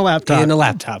 All in a laptop. In a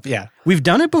laptop, yeah. We've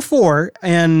done it before,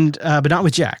 and but not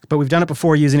with Jack, but we've done it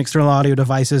before using external audio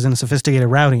devices and sophisticated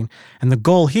routing. And the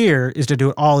goal here is to do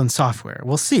it all in software.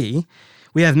 We'll see.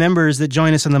 We have members that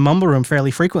join us in the Mumble Room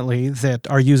fairly frequently that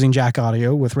are using Jack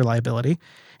Audio with reliability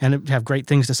and have great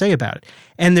things to say about it.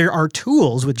 And there are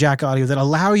tools with Jack Audio that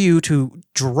allow you to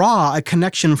draw a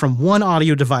connection from one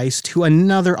audio device to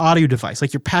another audio device,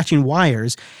 like you're patching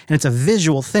wires, and it's a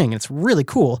visual thing. It's really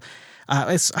cool.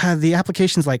 It's the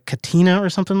applications like Katina or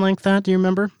something like that. Do you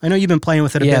remember? I know you've been playing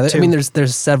with it a bit too. I mean,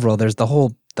 there's several. There's the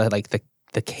whole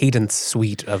the Cadence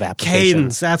suite of applications.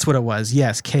 Cadence, that's what it was.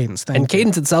 Yes, Cadence. And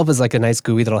Cadence itself is like a nice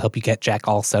GUI that'll help you get Jack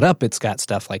all set up. It's got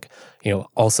stuff like,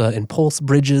 ALSA and Pulse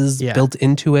bridges built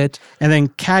into it. And then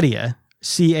Catia,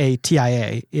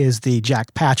 CATIA, is the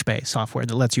Jack Patch Bay software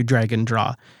that lets you drag and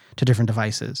draw to different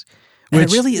devices. And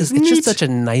it really is, it's just such a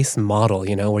nice model,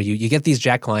 where you get these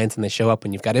Jack clients and they show up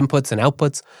and you've got inputs and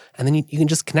outputs, and then you can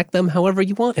just connect them however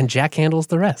you want, and Jack handles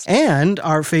the rest. And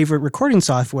our favorite recording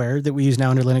software that we use now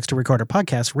under Linux to record our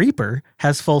podcast, Reaper,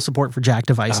 has full support for Jack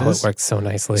devices. Oh, it works so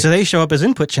nicely. So they show up as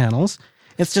input channels.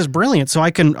 It's just brilliant. So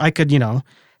I could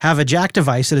have a Jack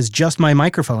device that is just my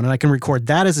microphone, and I can record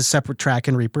that as a separate track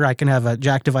in Reaper. I can have a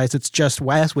Jack device that's just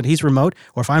Wes when he's remote,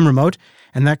 or if I'm remote,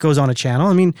 and that goes on a channel.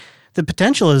 I mean, the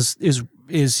potential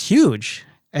is huge,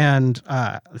 and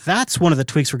that's one of the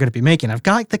tweaks we're going to be making. I've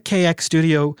got the KX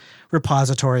Studio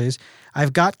repositories,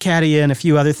 I've got Catia and a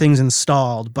few other things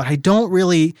installed, but I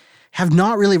have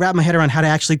not really wrapped my head around how to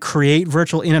actually create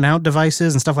virtual in and out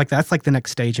devices and stuff like that. That's like the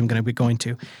next stage I'm going to be going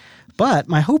to. But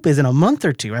my hope is in a month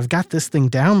or two, I've got this thing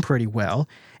down pretty well,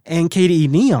 and KDE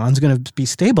Neon's going to be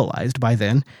stabilized by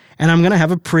then, and I'm going to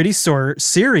have a pretty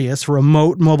serious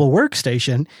remote mobile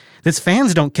workstation that's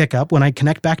fans don't kick up when I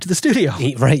connect back to the studio.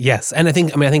 Right, yes. And I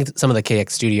think some of the KX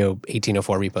Studio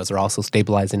 1804 repos are also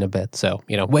stabilizing a bit. So,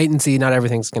 wait and see. Not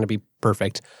everything's going to be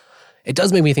perfect. It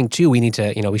does make me think, too, we need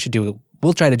to,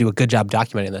 we'll try to do a good job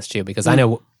documenting this, too, because I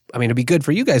know, it'd be good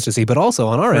for you guys to see, but also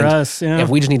on our end, us, yeah. If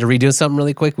we just need to redo something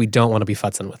really quick, we don't want to be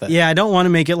futzing with it. Yeah, I don't want to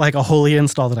make it like a holy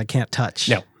install that I can't touch.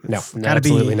 No,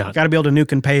 absolutely not. Got to be able to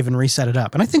nuke and pave and reset it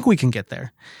up. And I think we can get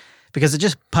there, because it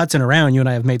just putzing around. You and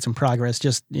I have made some progress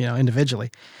just, individually.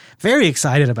 Very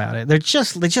excited about it. They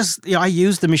just, I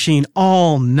used the machine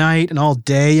all night and all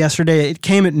day yesterday. It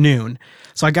came at noon.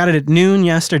 So I got it at noon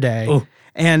yesterday. Ooh.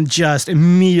 And just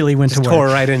immediately went to work. Tore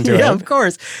right into it. Yeah, of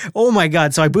course. Oh my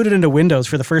God. So I booted into Windows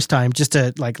for the first time just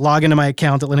to log into my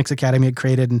account that Linux Academy had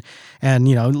created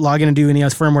and log in and do any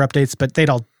firmware updates, but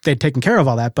they'd taken care of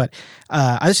all that. But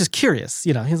I was just curious,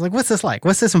 he's like, what's this like?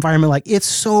 What's this environment like? It's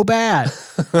so bad.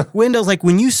 Windows,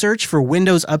 when you search for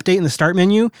Windows Update in the start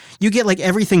menu, you get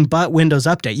everything but Windows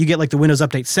Update. You get the Windows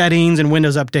Update settings and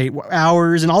Windows Update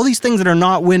hours and all these things that are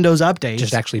not Windows Updates.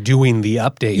 Just actually doing the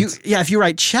updates. If you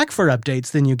write check for updates,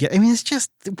 then you get, it's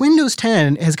just, Windows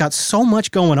 10 has got so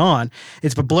much going on.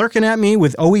 It's blurking at me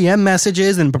with OEM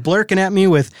messages and blurking at me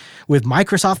with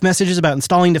Microsoft messages about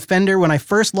installing Defender. When I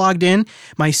first logged in,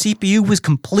 my CPU was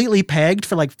completely pegged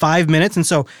for 5 minutes. And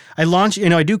so I launched,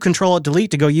 I do Control-Delete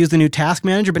to go use the new task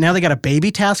manager, but now they got a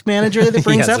baby task manager that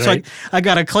brings up. Right. So I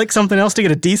got to click something else to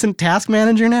get a decent task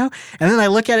manager now. And then I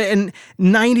look at it and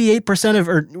 98% of,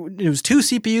 or it was 2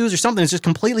 CPUs or something, is just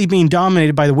completely being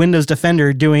dominated by the Windows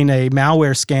Defender doing a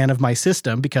malware scan of my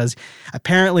system, because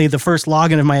apparently the first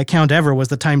login of my account ever was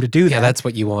the time to do that. Yeah, that's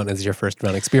what you want as your first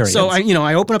run experience. So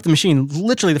I open up the machine,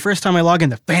 literally the first time I log in,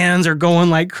 the fans are going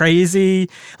like crazy.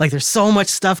 There's so much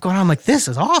stuff going on. I'm like, this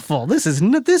is awful. This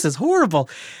is horrible.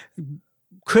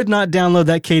 Could not download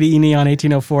that KDE Neon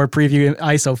 1804 preview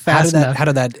ISO fast enough. How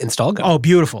did that install go? Oh,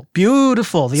 beautiful.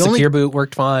 Beautiful. Secure boot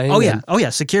worked fine. Oh, yeah.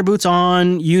 Secure boot's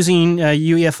on, using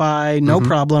UEFI, no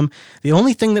problem. The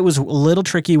only thing that was a little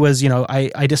tricky was,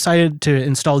 I decided to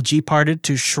install Gparted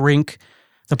to shrink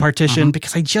the partition,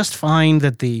 because I just find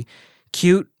that the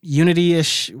Qt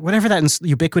Unity-ish, whatever that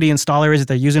Ubiquity installer is that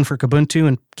they're using for Kubuntu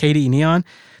and KDE Neon,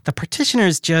 the partitioner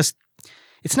is just,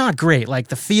 it's not great. Like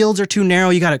the fields are too narrow.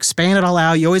 You got to expand it all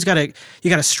out. You got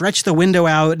to stretch the window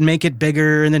out and make it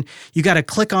bigger. And then you got to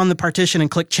click on the partition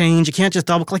and click change. You can't just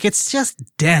double click. It's just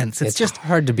dense. It's just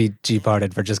hard to be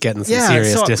Gparted for just getting some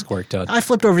serious disk work done. I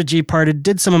flipped over to Gparted,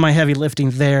 did some of my heavy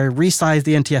lifting there, resized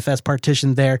the NTFS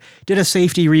partition there, did a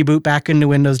safety reboot back into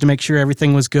Windows to make sure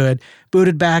everything was good,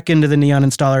 booted back into the Neon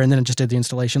installer, and then just did the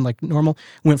installation like normal.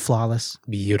 Went flawless.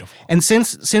 Beautiful. And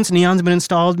since Neon's been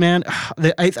installed, man,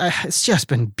 it's just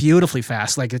been beautifully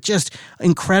fast. Like it's just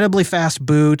incredibly fast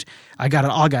boot. I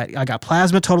got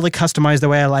Plasma totally customized the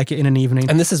way I like it in an evening.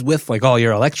 And this is with like all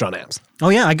your Electron apps. Oh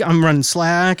yeah, I'm running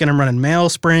Slack and I'm running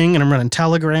Mailspring and I'm running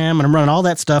Telegram and I'm running all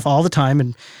that stuff all the time.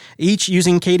 And each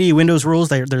using KDE Windows rules,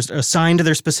 they're assigned to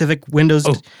their specific Windows,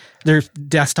 their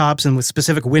desktops and with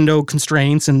specific window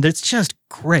constraints. And it's just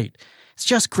great. It's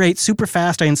just great, super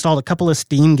fast. I installed a couple of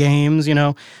Steam games,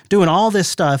 doing all this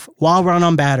stuff while running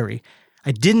on battery.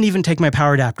 I didn't even take my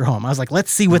power adapter home. I was like, let's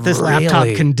see what this laptop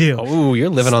can do. Oh, you're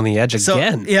living on the edge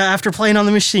again. Yeah, after playing on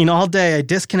the machine all day, I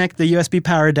disconnect the USB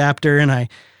power adapter and I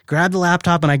grab the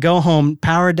laptop and I go home,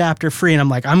 power adapter free, and I'm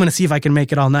like, I'm going to see if I can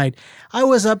make it all night. I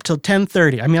was up till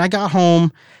 10:30. I mean, I got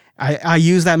home. I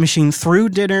used that machine through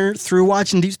dinner, through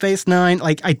watching Deep Space Nine.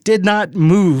 Like, I did not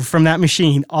move from that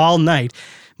machine all night.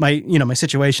 My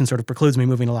situation sort of precludes me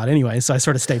moving a lot anyway, so I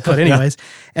sort of stay put anyways.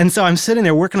 And so I'm sitting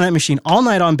there working on that machine all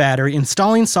night on battery,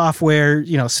 installing software,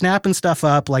 snapping stuff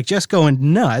up, like just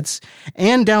going nuts,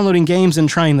 and downloading games and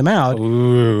trying them out.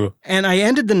 Ooh. And I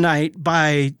ended the night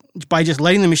by just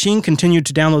letting the machine continue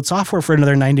to download software for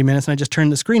another 90 minutes, and I just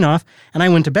turned the screen off, and I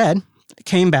went to bed,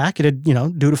 came back, it had,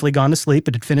 dutifully gone to sleep,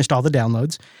 it had finished all the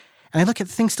downloads. And I look at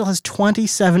the thing, still has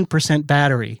 27%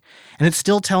 battery. And it's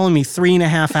still telling me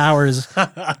 3.5 hours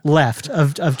left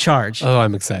of charge. Oh,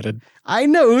 I'm excited. I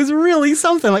know, it was really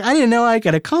something. Like, I didn't know I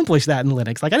could accomplish that in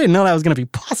Linux. Like, I didn't know that was going to be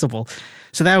possible.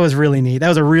 So that was really neat. That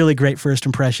was a really great first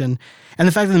impression. And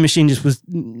the fact that the machine just was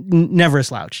never a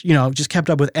slouch, just kept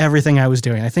up with everything I was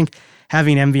doing. I think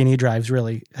having NVMe drives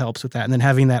really helps with that. And then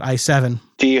having that i7.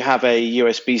 Do you have a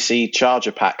USB-C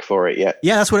charger pack for it yet?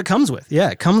 Yeah, that's what it comes with. Yeah,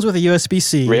 it comes with a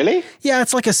USB-C. Really? Yeah,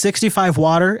 it's like a 65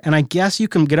 watter, and I guess you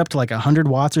can get up to like 100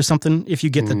 watts or something if you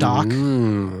get the dock.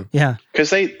 Yeah.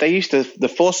 Because they used to, the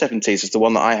 470s is the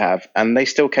one that I have, and they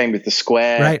still came with the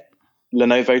square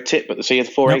Lenovo tip, but so the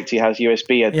 480 has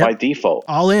USB by default.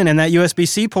 All in, and that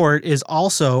USB-C port is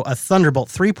also a Thunderbolt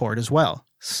 3 port as well.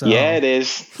 So. Yeah, it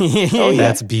is.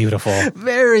 That's beautiful.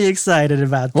 Very excited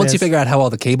about this. Once you figure out how all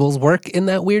the cables work in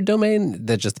that weird domain,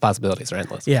 the possibilities are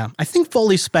endless. Yeah. I think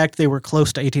fully spec'd, they were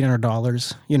close to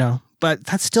 $1,800, but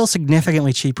that's still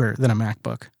significantly cheaper than a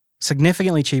MacBook.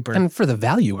 Significantly cheaper. And for the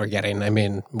value we're getting, I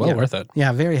mean, worth it.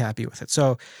 Yeah, very happy with it.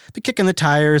 So, be kicking the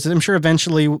tires. I'm sure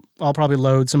eventually I'll probably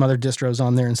load some other distros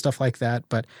on there and stuff like that.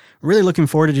 But really looking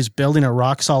forward to just building a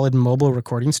rock-solid mobile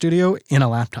recording studio in a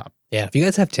laptop. Yeah, if you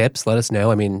guys have tips, let us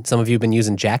know. I mean, some of you have been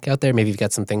using Jack out there. Maybe you've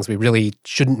got some things we really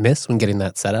shouldn't miss when getting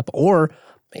that set up. Or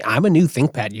I'm a new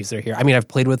ThinkPad user here. I mean, I've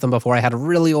played with them before. I had a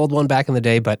really old one back in the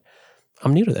day, but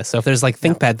I'm new to this. So if there's like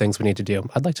ThinkPad things we need to do,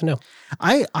 I'd like to know.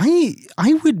 I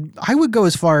would go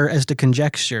as far as to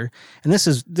conjecture, and this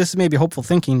is maybe hopeful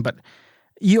thinking, but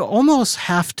you almost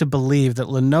have to believe that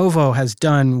Lenovo has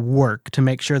done work to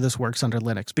make sure this works under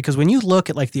Linux. Because when you look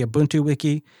at like the Ubuntu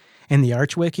wiki and the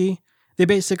Arch wiki, they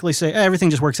basically say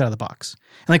everything just works out of the box.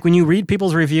 And like when you read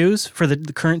people's reviews for the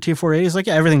current T480, it's like,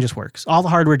 everything just works. All the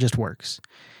hardware just works.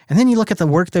 And then you look at the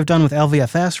work they've done with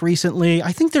LVFS recently.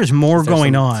 I think there's more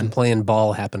going on. Some playing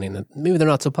ball happening that maybe they're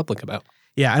not so public about.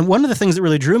 Yeah, and one of the things that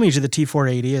really drew me to the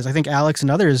T480 is I think Alex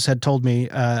and others had told me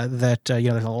that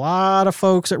there's a lot of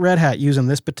folks at Red Hat using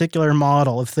this particular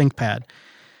model of ThinkPad.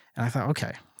 And I thought,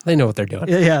 okay. They know what they're doing.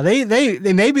 Yeah, they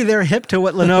maybe they're hip to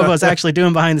what Lenovo is actually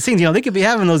doing behind the scenes. They could be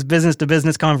having those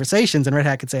business-to-business conversations, and Red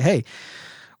Hat could say, hey,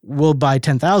 we'll buy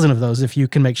 10,000 of those if you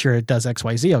can make sure it does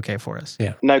XYZ okay for us.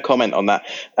 Yeah. No comment on that.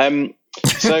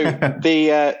 So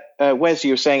the Wes,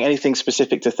 you were saying anything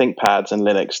specific to ThinkPads and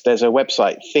Linux. There's a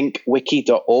website,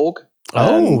 thinkwiki.org.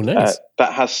 Oh, nice.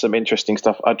 That has some interesting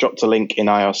stuff. I dropped a link in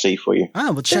IRC for you.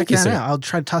 Oh, well, check that out. I'll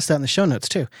try to toss that in the show notes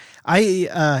too. I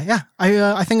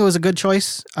think it was a good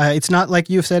choice. It's not, like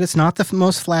you've said, it's not the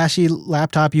most flashy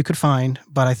laptop you could find,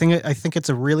 but I think it's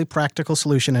a really practical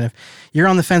solution. And if you're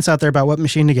on the fence out there about what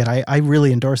machine to get, I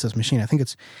really endorse this machine. I think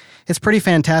it's pretty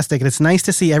fantastic, and it's nice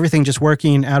to see everything just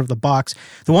working out of the box.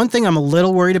 The one thing I'm a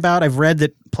little worried about, I've read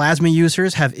that Plasma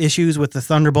users have issues with the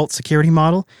Thunderbolt security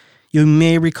model. You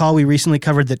may recall we recently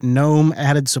covered that GNOME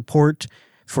added support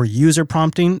for user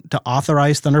prompting to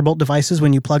authorize Thunderbolt devices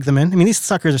when you plug them in. I mean, these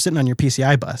suckers are sitting on your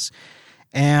PCI bus.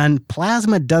 And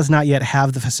Plasma does not yet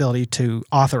have the facility to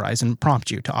authorize and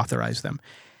prompt you to authorize them.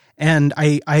 And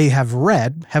I have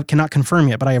read, cannot confirm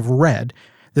yet, but I have read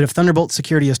that if Thunderbolt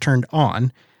security is turned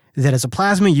on, that as a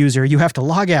Plasma user, you have to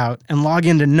log out and log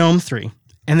into GNOME 3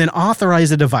 and then authorize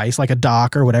a device like a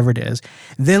dock or whatever it is,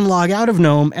 then log out of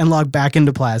GNOME and log back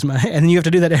into Plasma. And then you have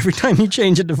to do that every time you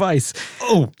change a device.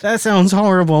 Oh, that sounds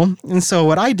horrible. And so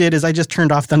what I did is I just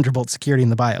turned off Thunderbolt security in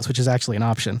the BIOS, which is actually an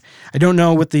option. I don't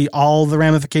know what all the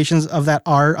ramifications of that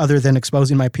are other than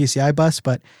exposing my PCI bus,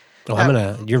 but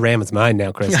your RAM is mine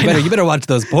now, Chris. You better watch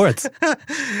those ports.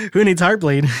 Who needs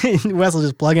Heartbleed? Wes will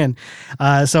just plug in.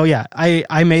 So yeah,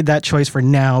 I made that choice for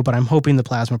now, but I'm hoping the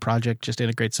Plasma project just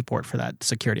integrates support for that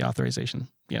security authorization.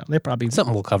 Yeah, they probably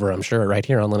something we'll cover, I'm sure, right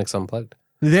here on Linux Unplugged.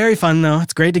 Very fun though.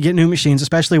 It's great to get new machines,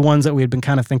 especially ones that we had been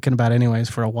kind of thinking about anyways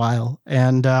for a while.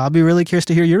 And I'll be really curious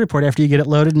to hear your report after you get it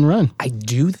loaded and run. I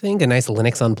do think a nice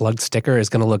Linux Unplugged sticker is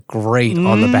going to look great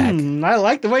on the back. I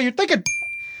like the way you're thinking.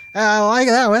 I like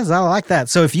that, Wes. I like that.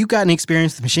 So if you've got any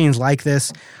experience with machines like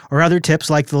this or other tips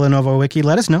like the Lenovo Wiki,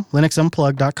 let us know.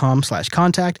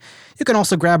 linuxunplugged.com/contact. You can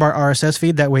also grab our RSS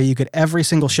feed. That way you get every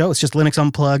single show. It's just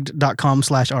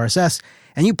linuxunplugged.com/RSS.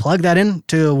 And you plug that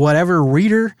into whatever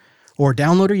reader or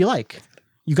downloader you like.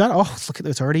 You got, look at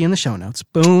it's already in the show notes.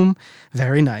 Boom.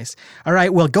 Very nice. All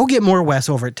right, well, go get more Wes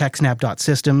over at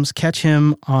techsnap.systems. Catch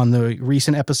him on the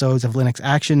recent episodes of Linux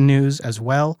Action News as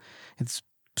well. It's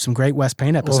some great Wes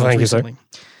Payne episodes recently.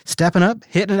 Stepping up,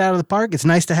 hitting it out of the park. It's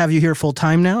nice to have you here full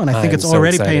time now, and I think it's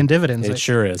already paying dividends. It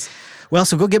sure is. Well,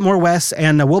 so go get more Wes,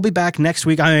 and we'll be back next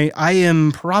week. I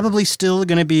am probably still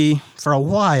going to be, for a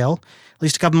while, at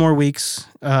least a couple more weeks,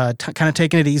 kind of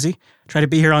taking it easy. Try to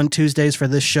be here on Tuesdays for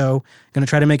this show. Going to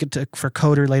try to make it for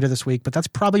Coder later this week, but that's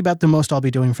probably about the most I'll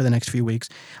be doing for the next few weeks.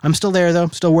 I'm still there, though.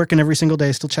 Still working every single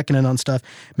day. Still checking in on stuff.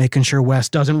 Making sure Wes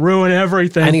doesn't ruin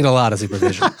everything. I need a lot of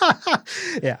supervision.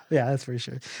 Yeah, that's for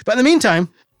sure. But in the meantime,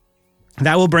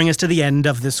 that will bring us to the end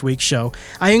of this week's show.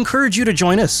 I encourage you to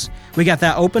join us. We got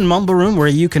that open Mumble Room where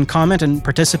you can comment and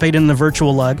participate in the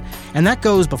virtual lug, and that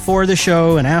goes before the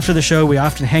show and after the show. We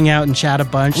often hang out and chat a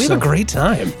bunch. We have a great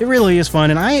time. It really is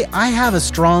fun, and I have a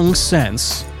strong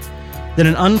sense that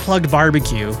an unplugged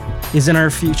barbecue is in our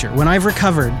future. When I've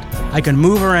recovered, I can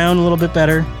move around a little bit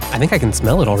better. I think I can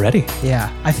smell it already.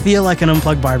 Yeah, I feel like an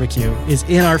unplugged barbecue is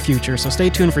in our future, so stay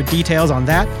tuned for details on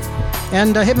that,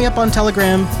 and hit me up on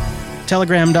Telegram or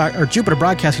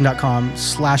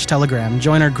jupiterbroadcasting.com/Telegram.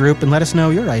 Join our group and let us know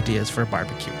your ideas for a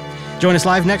barbecue. Join us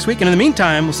live next week, and in the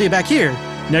meantime, we'll see you back here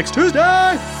next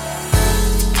Tuesday.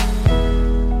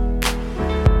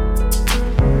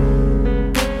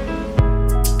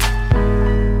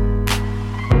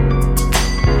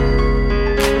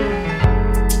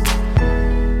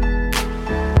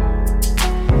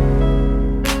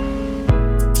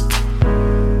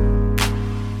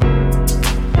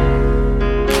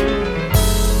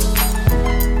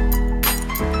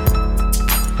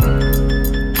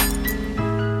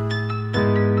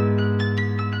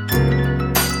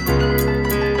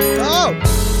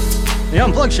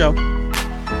 Unplugged show.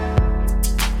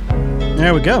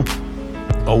 There we go.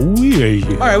 Oh, yeah.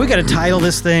 All right, we got to title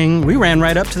this thing. We ran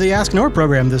right up to the Ask Noor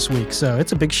program this week, so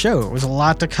it's a big show. It was a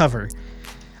lot to cover.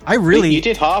 You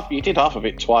did half of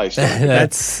it twice.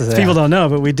 That's people don't know,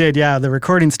 but we did. Yeah, the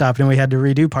recording stopped and we had to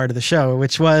redo part of the show,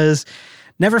 which was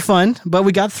never fun, but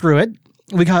we got through it.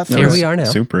 Here we are now.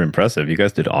 Super impressive. You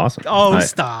guys did awesome. Oh,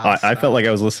 stop. I felt like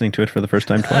I was listening to it for the first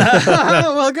time twice.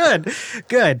 Well, good.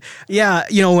 Yeah,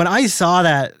 when I saw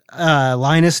that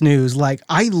Linus news, like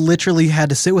I literally had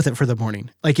to sit with it for the morning.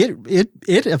 Like it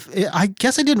I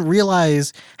guess I didn't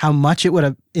realize how much it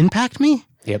would impact me.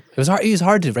 Yep. It was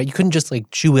hard to, right? You couldn't just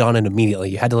like chew on it immediately.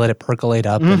 You had to let it percolate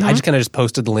up. Mm-hmm. And I just kind of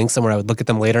posted the link somewhere. I would look at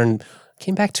them later and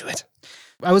came back to it.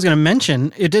 I was going to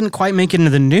mention, it didn't quite make it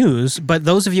into the news, but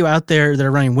those of you out there that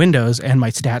are running Windows, and my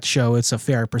stats show it's a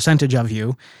fair percentage of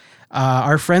you,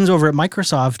 our friends over at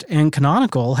Microsoft and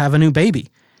Canonical have a new baby.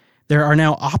 There are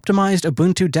now optimized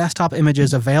Ubuntu desktop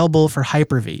images available for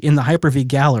Hyper-V in the Hyper-V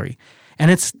gallery. And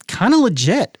it's kind of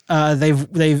legit.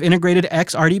 They've integrated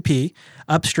XRDP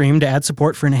upstream to add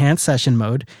support for enhanced session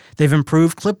mode. They've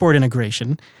improved clipboard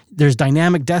integration. There's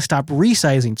dynamic desktop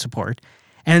resizing support.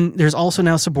 And there's also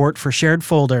now support for shared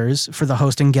folders for the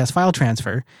host and guest file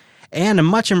transfer, and a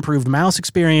much improved mouse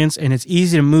experience, and it's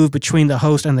easy to move between the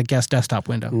host and the guest desktop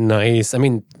window. Nice. I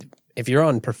mean, if you're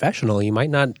on professional, you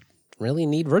might not really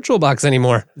need VirtualBox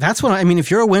anymore. That's what if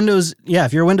you're a Windows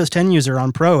 10 user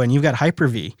on Pro and you've got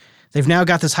Hyper-V, they've now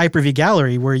got this Hyper-V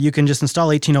gallery where you can just install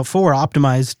 1804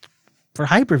 optimized for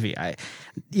Hyper-V. I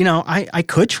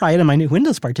could try it on my new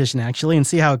Windows partition actually and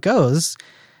see how it goes.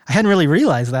 I hadn't really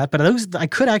realized that, but I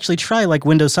could actually try like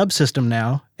Windows Subsystem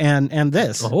now and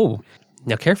this. Oh,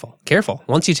 now careful.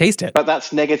 Once you taste it. But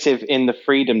that's negative in the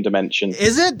freedom dimension.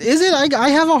 Is it? I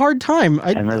have a hard time.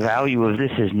 And the value of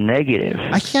this is negative.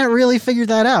 I can't really figure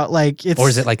that out. Like, it's, or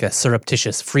is it like a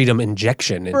surreptitious freedom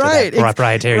injection into right, that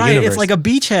proprietary right, universe? It's like a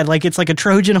beachhead, like it's like a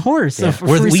Trojan horse. Yeah.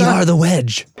 We are the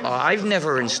wedge. I've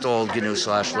never installed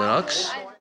GNU/Linux.